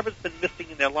dreams, whatever's been missing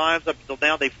in their lives up until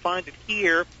now, they find it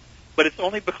here, but it's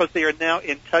only because they are now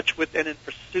in touch with and in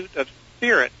pursuit of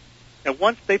spirit. And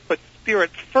once they put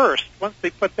spirit first, once they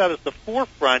put that as the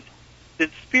forefront, then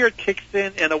spirit kicks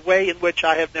in a way in which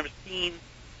I have never seen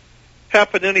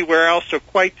happen anywhere else or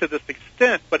quite to this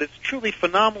extent, but it's truly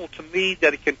phenomenal to me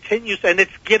that it continues, and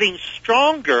it's getting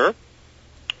stronger,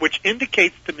 which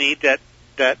indicates to me that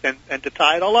and to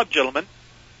tie it all up, gentlemen,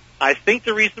 I think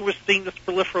the reason we're seeing this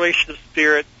proliferation of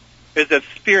spirit is that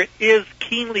spirit is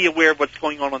keenly aware of what's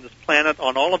going on this planet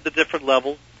on all of the different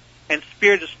levels, and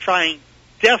spirit is trying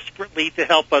desperately to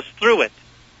help us through it.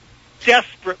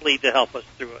 Desperately to help us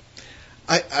through it.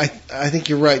 I think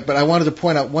you're right, but I wanted to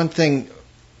point out one thing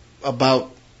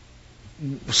about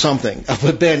something.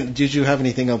 But Ben, did you have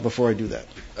anything else before I do that?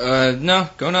 No,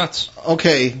 go nuts.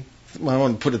 Okay, well, I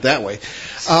want to put it that way.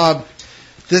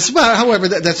 However,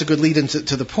 that's a good lead into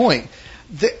to the point.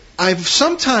 I've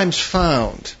sometimes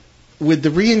found with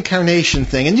the reincarnation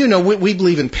thing, and we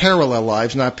believe in parallel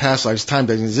lives, not past lives. Time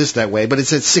doesn't exist that way, but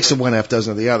it's at 6 of one, half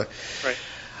dozen of the other. Right.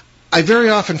 I very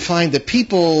often find that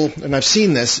people, and I've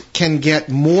seen this, can get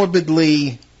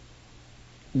morbidly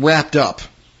wrapped up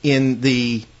in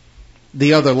the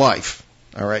other life.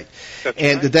 All right,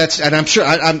 and I'm sure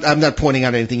I'm not pointing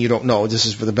out anything you don't know. This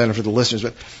is for the benefit of the listeners,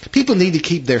 but people need to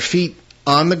keep their feet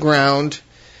on the ground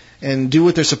and do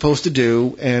what they're supposed to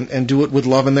do, and do it with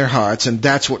love in their hearts, and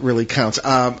that's what really counts.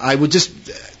 I would just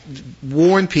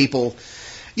warn people.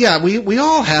 Yeah, we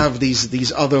all have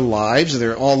these other lives.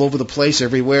 They're all over the place,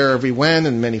 everywhere, every when,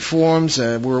 in many forms.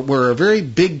 We're a very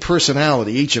big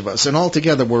personality, each of us, and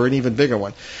altogether we're an even bigger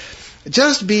one.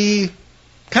 Just be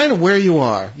kind of where you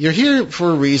are. You're here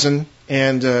for a reason,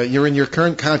 and you're in your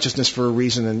current consciousness for a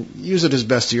reason, and use it as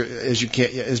best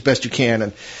you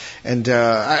can. And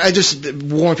I just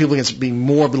warn people against being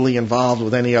morbidly involved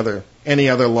with any other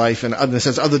life, and in a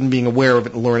sense, other than being aware of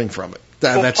it and learning from it.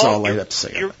 That's all I have to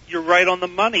say. You're right on the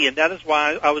money, and that is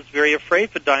why I was very afraid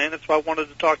for Diane. That's why I wanted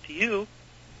to talk to you.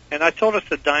 And I told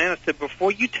her, Diane, I said,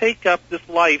 before you take up this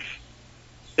life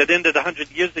that ended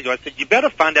 100 years ago, I said, you better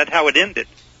find out how it ended.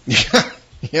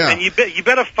 Yeah. And you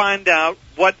better find out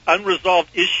what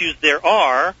unresolved issues there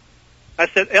are. I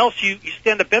said, else you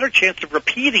stand a better chance of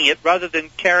repeating it rather than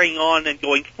carrying on and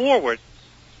going forward.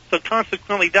 So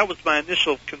consequently, that was my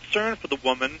initial concern for the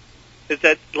woman, is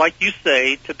that, like you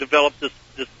say, to develop this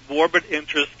morbid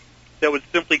interest that would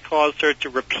simply cause her to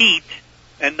repeat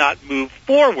and not move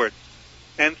forward.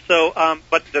 And so,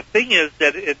 but the thing is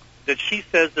that she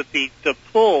says that the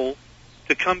pull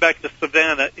to come back to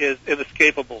Savannah is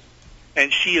inescapable,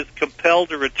 and she is compelled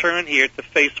to return here to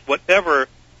face whatever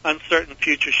uncertain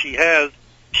future she has.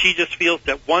 She just feels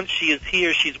that once she is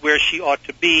here, she's where she ought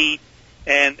to be,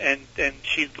 and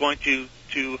she's going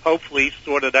to hopefully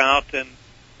sort it out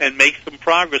and make some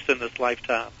progress in this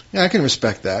lifetime. Yeah, I can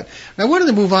respect that. I wanted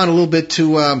to move on a little bit to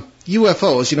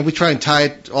UFOs. We try and tie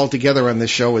it all together on this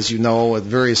show, as you know.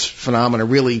 Various phenomena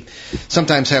really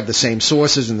sometimes have the same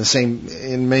sources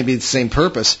and maybe the same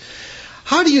purpose.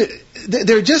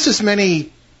 There are just as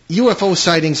many UFO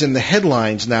sightings in the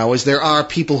headlines now as there are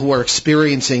people who are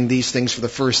experiencing these things for the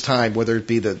first time, whether it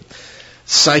be the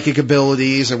psychic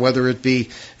abilities or whether it be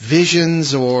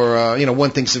visions or, one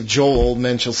thinks of Joel, old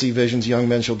men shall see visions, young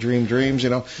men shall dream dreams,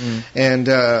 And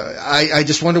I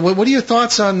just wonder, what are your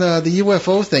thoughts on the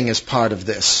UFO thing as part of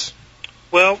this?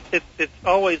 Well, it's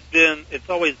always been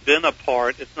a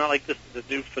part. It's not like this is a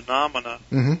new phenomena.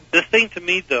 Mm-hmm. The thing to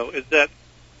me, though, is that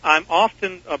I'm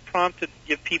often prompted to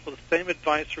give people the same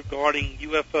advice regarding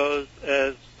UFOs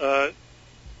as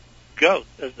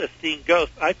ghosts, as seeing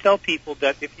ghosts. I tell people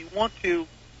that if you want to,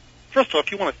 first of all,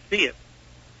 if you want to see it,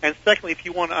 and secondly, if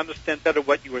you want to understand better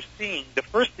what you are seeing, the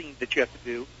first thing that you have to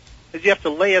do is you have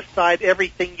to lay aside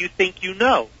everything you think you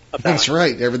know about That's it.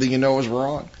 right. Everything you know is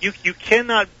wrong. You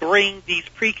cannot bring these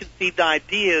preconceived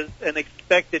ideas and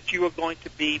expect that you are going to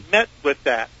be met with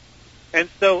that. And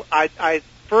so I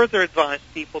further advise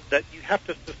people that you have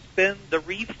to suspend the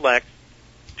reflex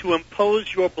to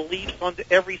impose your beliefs onto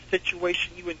every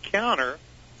situation you encounter,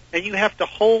 and you have to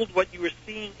hold what you are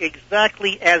seeing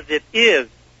exactly as it is.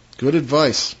 Good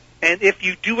advice. And if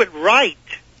you do it right,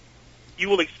 you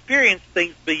will experience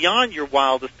things beyond your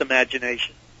wildest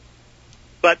imagination.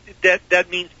 But that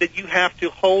means that you have to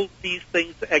hold these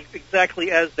things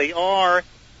exactly as they are,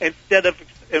 instead of,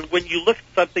 and when you look at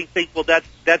something, think, well, that's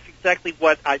exactly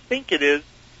what I think it is,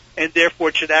 and therefore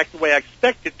it should act the way I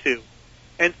expect it to.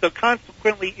 And so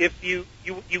consequently, if you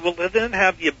will then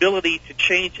have the ability to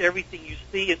change everything you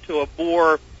see into a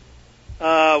more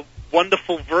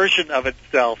wonderful version of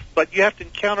itself, but you have to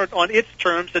encounter it on its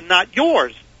terms and not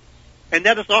yours. And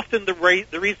that is often the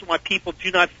reason why people do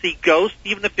not see ghosts,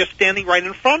 even if they're standing right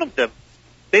in front of them.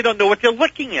 They don't know what they're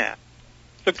looking at.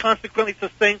 So consequently, it's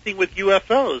the same thing with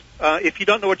UFOs. If you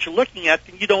don't know what you're looking at,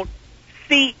 then you don't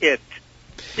see it.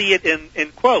 See it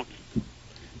in quotes.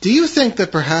 Do you think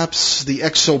that perhaps the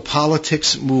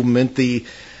exopolitics movement, the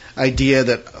idea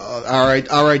that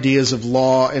our ideas of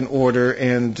law and order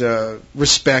and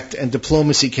respect and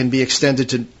diplomacy can be extended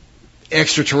to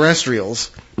extraterrestrials,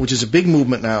 which is a big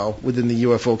movement now within the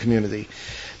UFO community,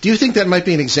 do you think that might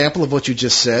be an example of what you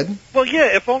just said? Well,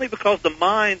 yeah, if only because the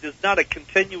mind is not a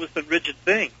continuous and rigid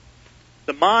thing.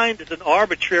 The mind is an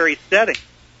arbitrary setting.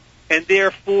 And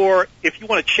therefore, if you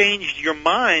want to change your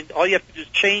mind, all you have to do is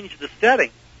change the setting.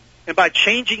 And by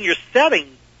changing your setting,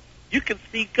 You can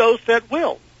see ghosts at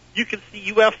will. You can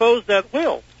see UFOs at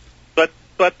will.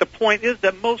 But the point is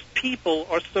that most people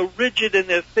are so rigid in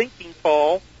their thinking,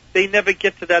 Paul, they never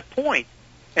get to that point.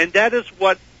 And that is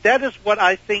what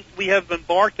I think we have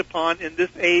embarked upon in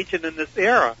this age and in this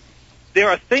era. There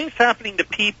are things happening to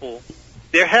people,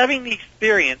 they're having the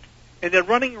experience, and they're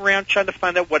running around trying to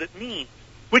find out what it means,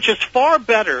 which is far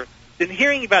better than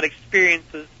hearing about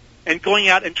experiences and going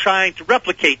out and trying to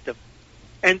replicate them.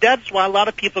 And that's why a lot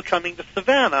of people are coming to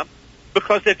Savannah,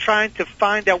 because they're trying to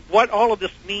find out what all of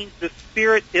this means, this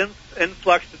spirit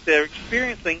influx that they're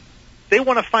experiencing. They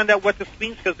want to find out what this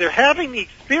means because they're having the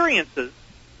experiences.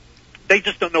 They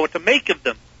just don't know what to make of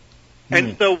them.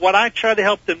 And so what I try to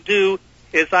help them do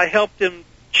is I help them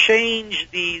change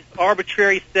these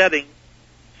arbitrary settings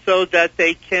so that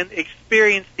they can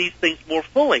experience these things more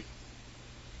fully.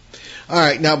 All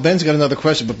right, now Ben's got another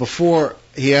question, but before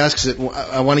he asks it,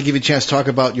 I want to give you a chance to talk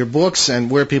about your books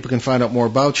and where people can find out more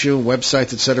about you,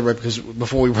 websites, etc., because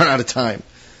before we run out of time.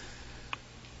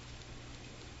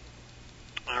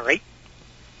 All right.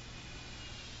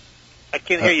 I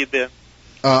can't hear you, Ben.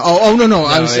 No.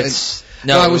 I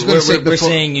was going to say we're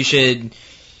saying you should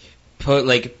plug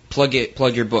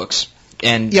your books.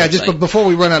 And yeah, just before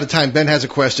we run out of time, Ben has a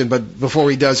question, but before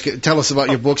he does, tell us about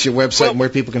your books, your website, and where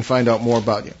people can find out more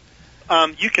about you.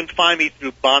 You can find me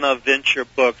through Bonaventure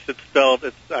Books.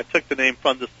 I took the name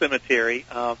from the cemetery.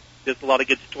 There's a lot of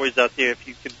good stories out there if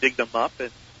you can dig them up.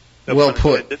 And well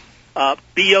put.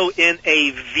 BONAVENTTURE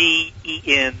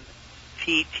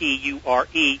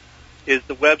is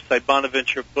the website,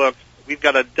 Bonaventure Books. We've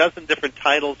got a dozen different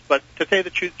titles, but to tell you the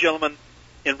truth, gentlemen,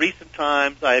 in recent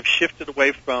times I have shifted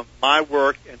away from my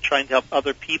work and trying to help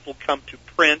other people come to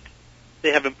print.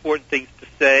 They have important things to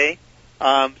say.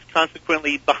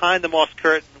 Consequently, Behind the Moss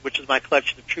Curtain, which is my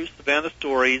collection of true Savannah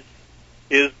stories,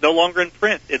 is no longer in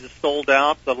print. It is sold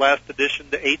out. The last edition,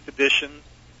 the 8th edition,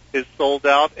 is sold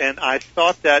out, and I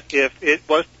thought that if it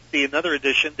was to see another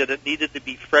edition, that it needed to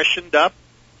be freshened up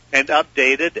and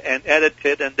updated and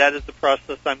edited, and that is the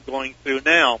process I'm going through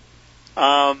now.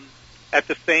 At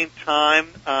the same time,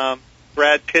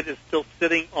 Brad Pitt is still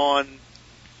sitting on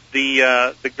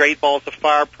the Great Balls of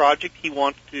Fire project. He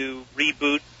wants to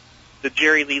reboot the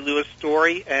Jerry Lee Lewis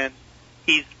story, and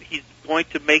he's going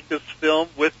to make this film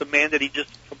with the man that he just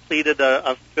completed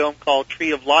a film called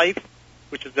Tree of Life,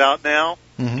 which is out now.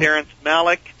 Mm-hmm. Terrence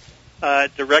Malick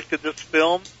directed this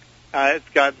film. It's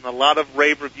gotten a lot of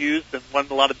rave reviews and won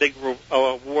a lot of big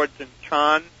awards in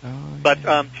Cannes. But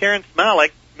Terrence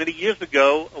Malick, many years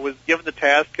ago, was given the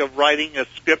task of writing a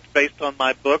script based on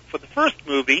my book for the first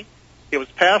movie. It was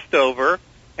passed over,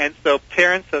 and so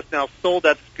Terrence has now sold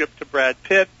that script to Brad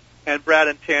Pitt, and Brad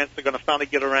and Terrence are going to finally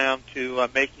get around to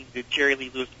making the Jerry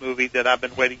Lee Lewis movie that I've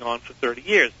been waiting on for 30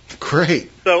 years. Great.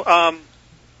 So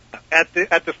at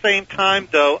the same time,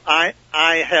 though, I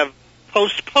have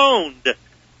postponed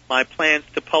my plans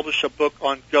to publish a book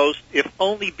on ghosts, if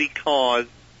only because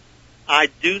I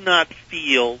do not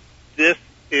feel this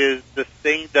is the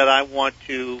thing that I want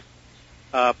to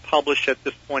publish at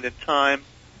this point in time,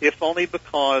 if only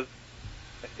because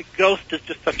ghost is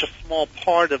just such a small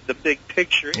part of the big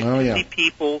picture, and many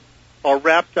people are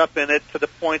wrapped up in it to the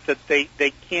point that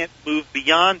they can't move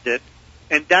beyond it,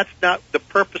 and that's not the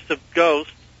purpose of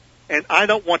ghost, and I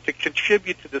don't want to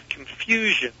contribute to this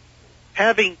confusion.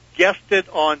 Having guested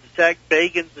on Zach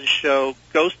Bagans' show,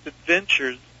 Ghost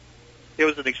Adventures, it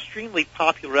was an extremely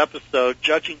popular episode,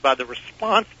 judging by the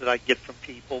response that I get from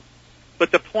people.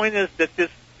 But the point is that this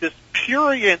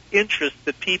prurient interest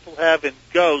that people have in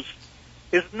ghosts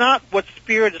is not what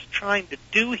Spirit is trying to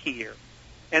do here.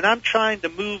 And I'm trying to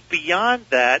move beyond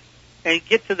that and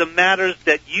get to the matters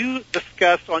that you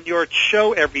discuss on your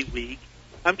show every week.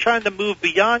 I'm trying to move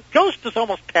beyond. Ghost is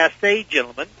almost passé,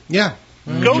 gentlemen. Yeah.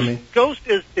 Ghost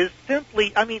is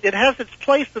simply, it has its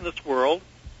place in this world,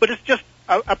 but it's just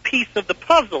a piece of the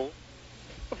puzzle,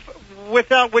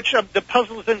 without which the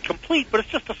puzzle is incomplete, but it's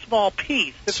just a small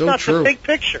piece. It's so not true. the big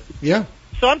picture. Yeah.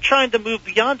 So I'm trying to move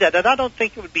beyond that, and I don't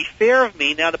think it would be fair of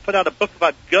me now to put out a book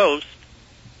about ghosts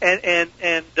and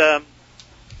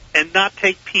not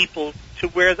take people to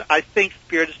where I think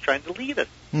Spirit is trying to lead us.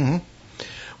 Mm-hmm.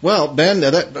 Well, Ben,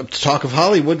 that talk of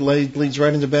Hollywood leads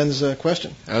right into Ben's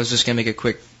question. I was just going to make a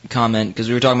quick comment, because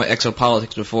we were talking about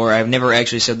exopolitics before. I've never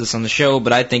actually said this on the show,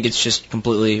 but I think it's just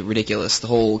completely ridiculous, the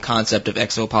whole concept of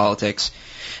exopolitics.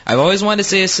 I've always wanted to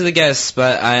say this to the guests,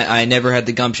 but I never had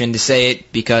the gumption to say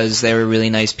it because they were really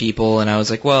nice people, and I was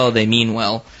like, well, they mean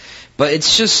well. But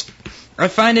it's just, I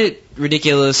find it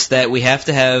ridiculous that we have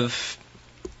to have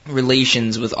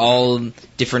relations with all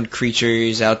different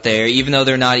creatures out there, even though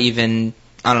they're not even,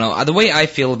 I don't know, the way I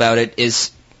feel about it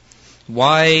is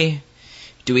Why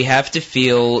do we have to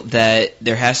feel that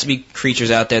there has to be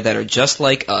creatures out there that are just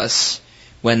like us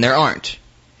when there aren't?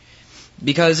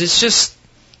 Because it's just,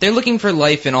 they're looking for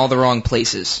life in all the wrong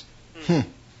places.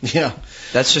 Yeah.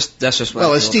 That's just what I Well,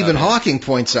 feel as Stephen about it. Hawking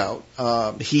points out,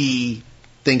 he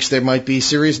thinks there might be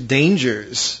serious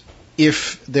dangers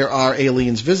if there are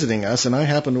aliens visiting us, and I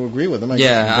happen to agree with him.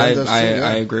 Yeah, Ben does too,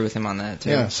 I agree with him on that, too.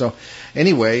 Yeah, so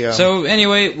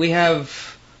anyway... we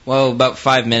have, about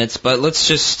 5 minutes, but let's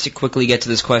just quickly get to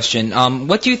this question.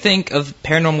 What do you think of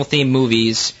paranormal-themed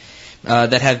movies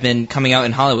that have been coming out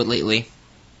in Hollywood lately?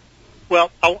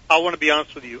 Well, I want to be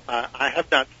honest with you. I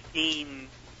have not seen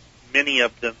many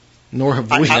of them. Nor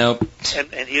have we. Nope.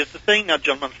 And here's the thing now,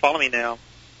 gentlemen, follow me now.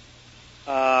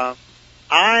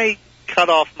 I cut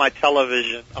off my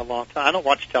television a long time. I don't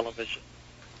watch television.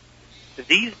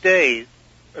 These days,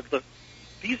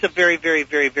 these are very, very,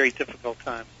 very, very difficult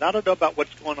times. Now, I don't know about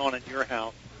what's going on in your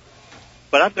house,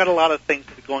 but I've got a lot of things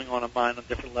that are going on in mine on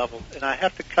different levels, and I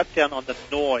have to cut down on the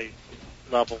noise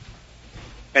level.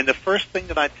 And the first thing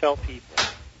that I tell people,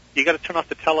 you got to turn off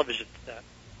the television set.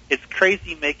 It's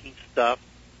crazy making stuff.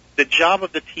 The job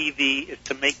of the TV is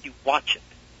to make you watch it.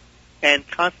 And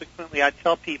consequently, I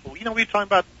tell people, we were talking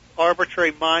about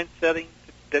arbitrary mind settings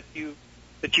that you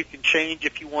can change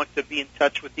if you want to be in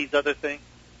touch with these other things.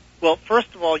 Well,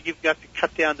 first of all, you've got to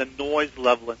cut down the noise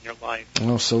level in your life.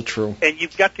 Oh, so true. And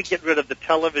you've got to get rid of the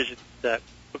television set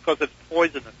because it's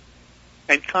poisonous.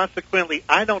 And consequently,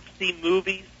 I don't see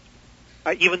movies.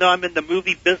 Even though I'm in the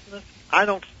movie business, I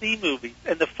don't see movies.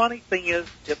 And the funny thing is,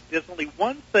 if there's only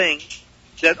one thing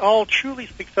that all truly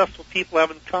successful people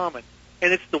have in common,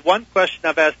 and it's the one question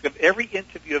I've asked of every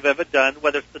interview I've ever done,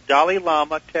 whether it's the Dalai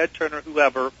Lama, Ted Turner,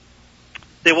 whoever,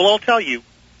 they will all tell you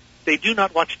they do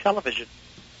not watch television.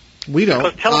 We don't.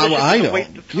 Because television I is a don't.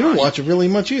 waste of time. You don't watch it really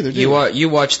much either, do you? You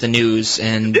watch the news,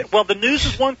 and... Well, the news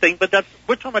is one thing, but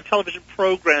we're talking about television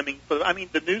programming.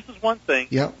 The news is one thing,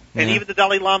 Yeah. and even the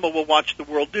Dalai Lama will watch the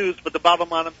world news, but the bottom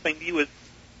line I'm saying to you is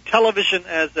television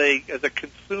as a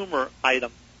consumer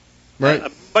item. Right.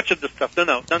 Much of the stuff.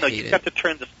 No. hate You've it. got to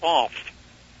turn this off.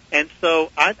 And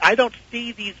so I don't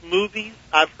see these movies.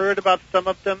 I've heard about some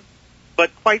of them,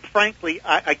 but quite frankly,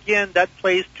 again, that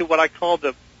plays to what I call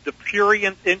the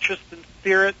prurient interest in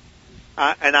spirit,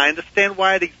 and I understand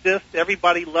why it exists.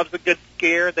 Everybody loves a good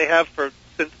scare. They have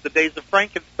since the days of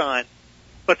Frankenstein.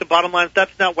 But the bottom line is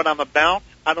that's not what I'm about.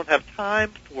 I don't have time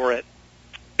for it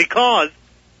because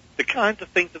the kinds of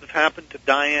things that have happened to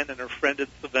Diane and her friend in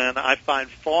Savannah I find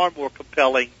far more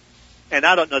compelling, and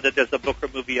I don't know that there's a book or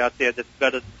movie out there that's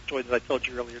better than the story that I told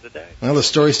you earlier today. Well, the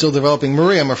story's still developing.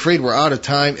 Murray, I'm afraid we're out of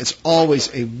time. It's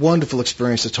always a wonderful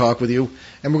experience to talk with you.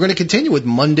 And we're going to continue with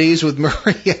Mondays with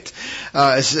Murray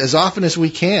as often as we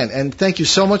can. And thank you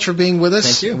so much for being with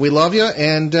us. Thank you. We love you,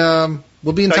 and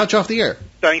we'll be in touch off the air.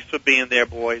 Thanks for being there,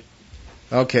 boys.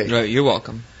 Okay. Right, you're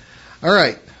welcome. All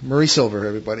right. Murray Silver,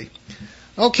 everybody.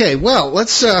 Okay, well,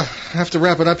 let's have to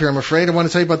wrap it up here, I'm afraid. I want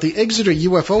to tell you about the Exeter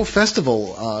UFO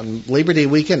Festival on Labor Day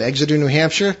weekend, Exeter, New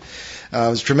Hampshire. It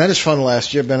was tremendous fun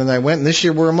last year. Ben and I went, and this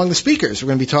year we're among the speakers. We're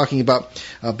going to be talking about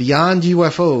Beyond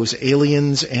UFOs,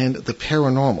 Aliens, and the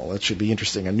Paranormal. That should be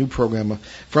interesting. A new program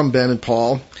from Ben and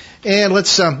Paul. And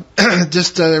let's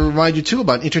just remind you, too,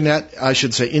 about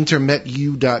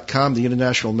intermetu.com, the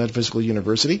International Metaphysical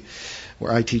University,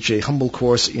 where I teach a humble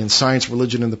course in science,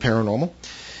 religion, and the paranormal.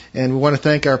 And we want to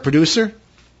thank our producer.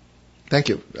 Thank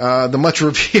you. The much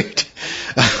revered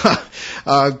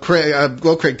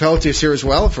Craig Pelletier is here as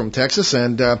well from Texas,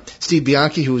 and Steve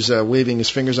Bianchi, who's waving his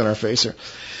fingers on our face here.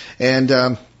 And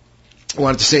I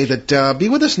wanted to say that be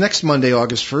with us next Monday,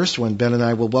 August 1st, when Ben and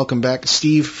I will welcome back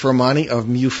Steve Fermani of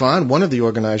MUFON, one of the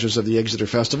organizers of the Exeter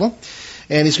Festival.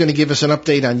 And he's going to give us an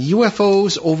update on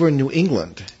UFOs over in New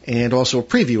England, and also a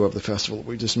preview of the festival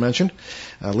we just mentioned.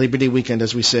 Labor Day weekend,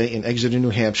 as we say, in Exeter, New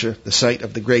Hampshire, the site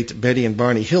of the great Betty and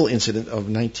Barney Hill incident of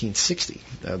 1960,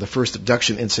 the first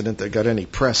abduction incident that got any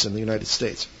press in the United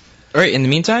States. All right, in the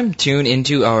meantime, tune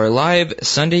into our live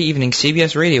Sunday evening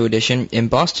CBS radio edition in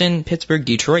Boston, Pittsburgh,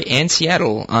 Detroit, and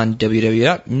Seattle on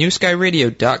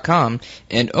www.newskyradio.com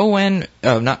and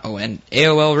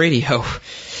AOL Radio.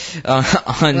 On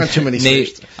Not too many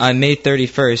on May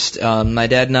 31st, my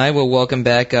dad and I will welcome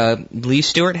back Lee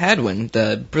Stewart Hadwin,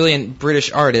 the brilliant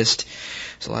British artist.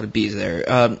 There's a lot of B's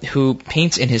there, who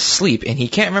paints in his sleep, and he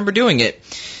can't remember doing it.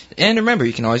 And remember,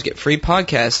 you can always get free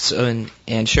podcasts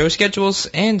and show schedules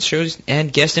and shows and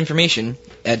guest information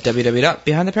at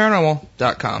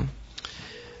www.behindtheparanormal.com.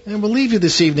 And we'll leave you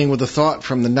this evening with a thought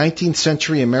from the 19th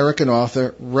century American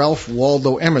author Ralph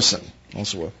Waldo Emerson,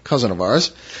 also a cousin of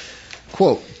ours.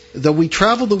 Quote, "Though we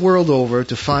travel the world over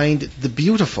to find the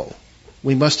beautiful,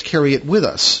 We must carry it with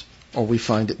us, or we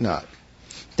find it not.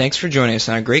 Thanks for joining us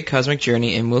on our great cosmic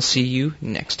journey, and we'll see you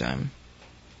next time.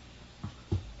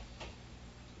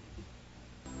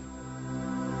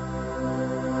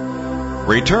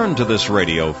 Return to this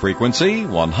radio frequency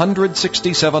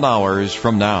 167 hours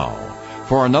from now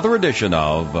for another edition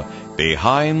of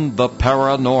Behind the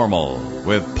Paranormal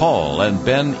with Paul and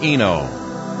Ben Eno.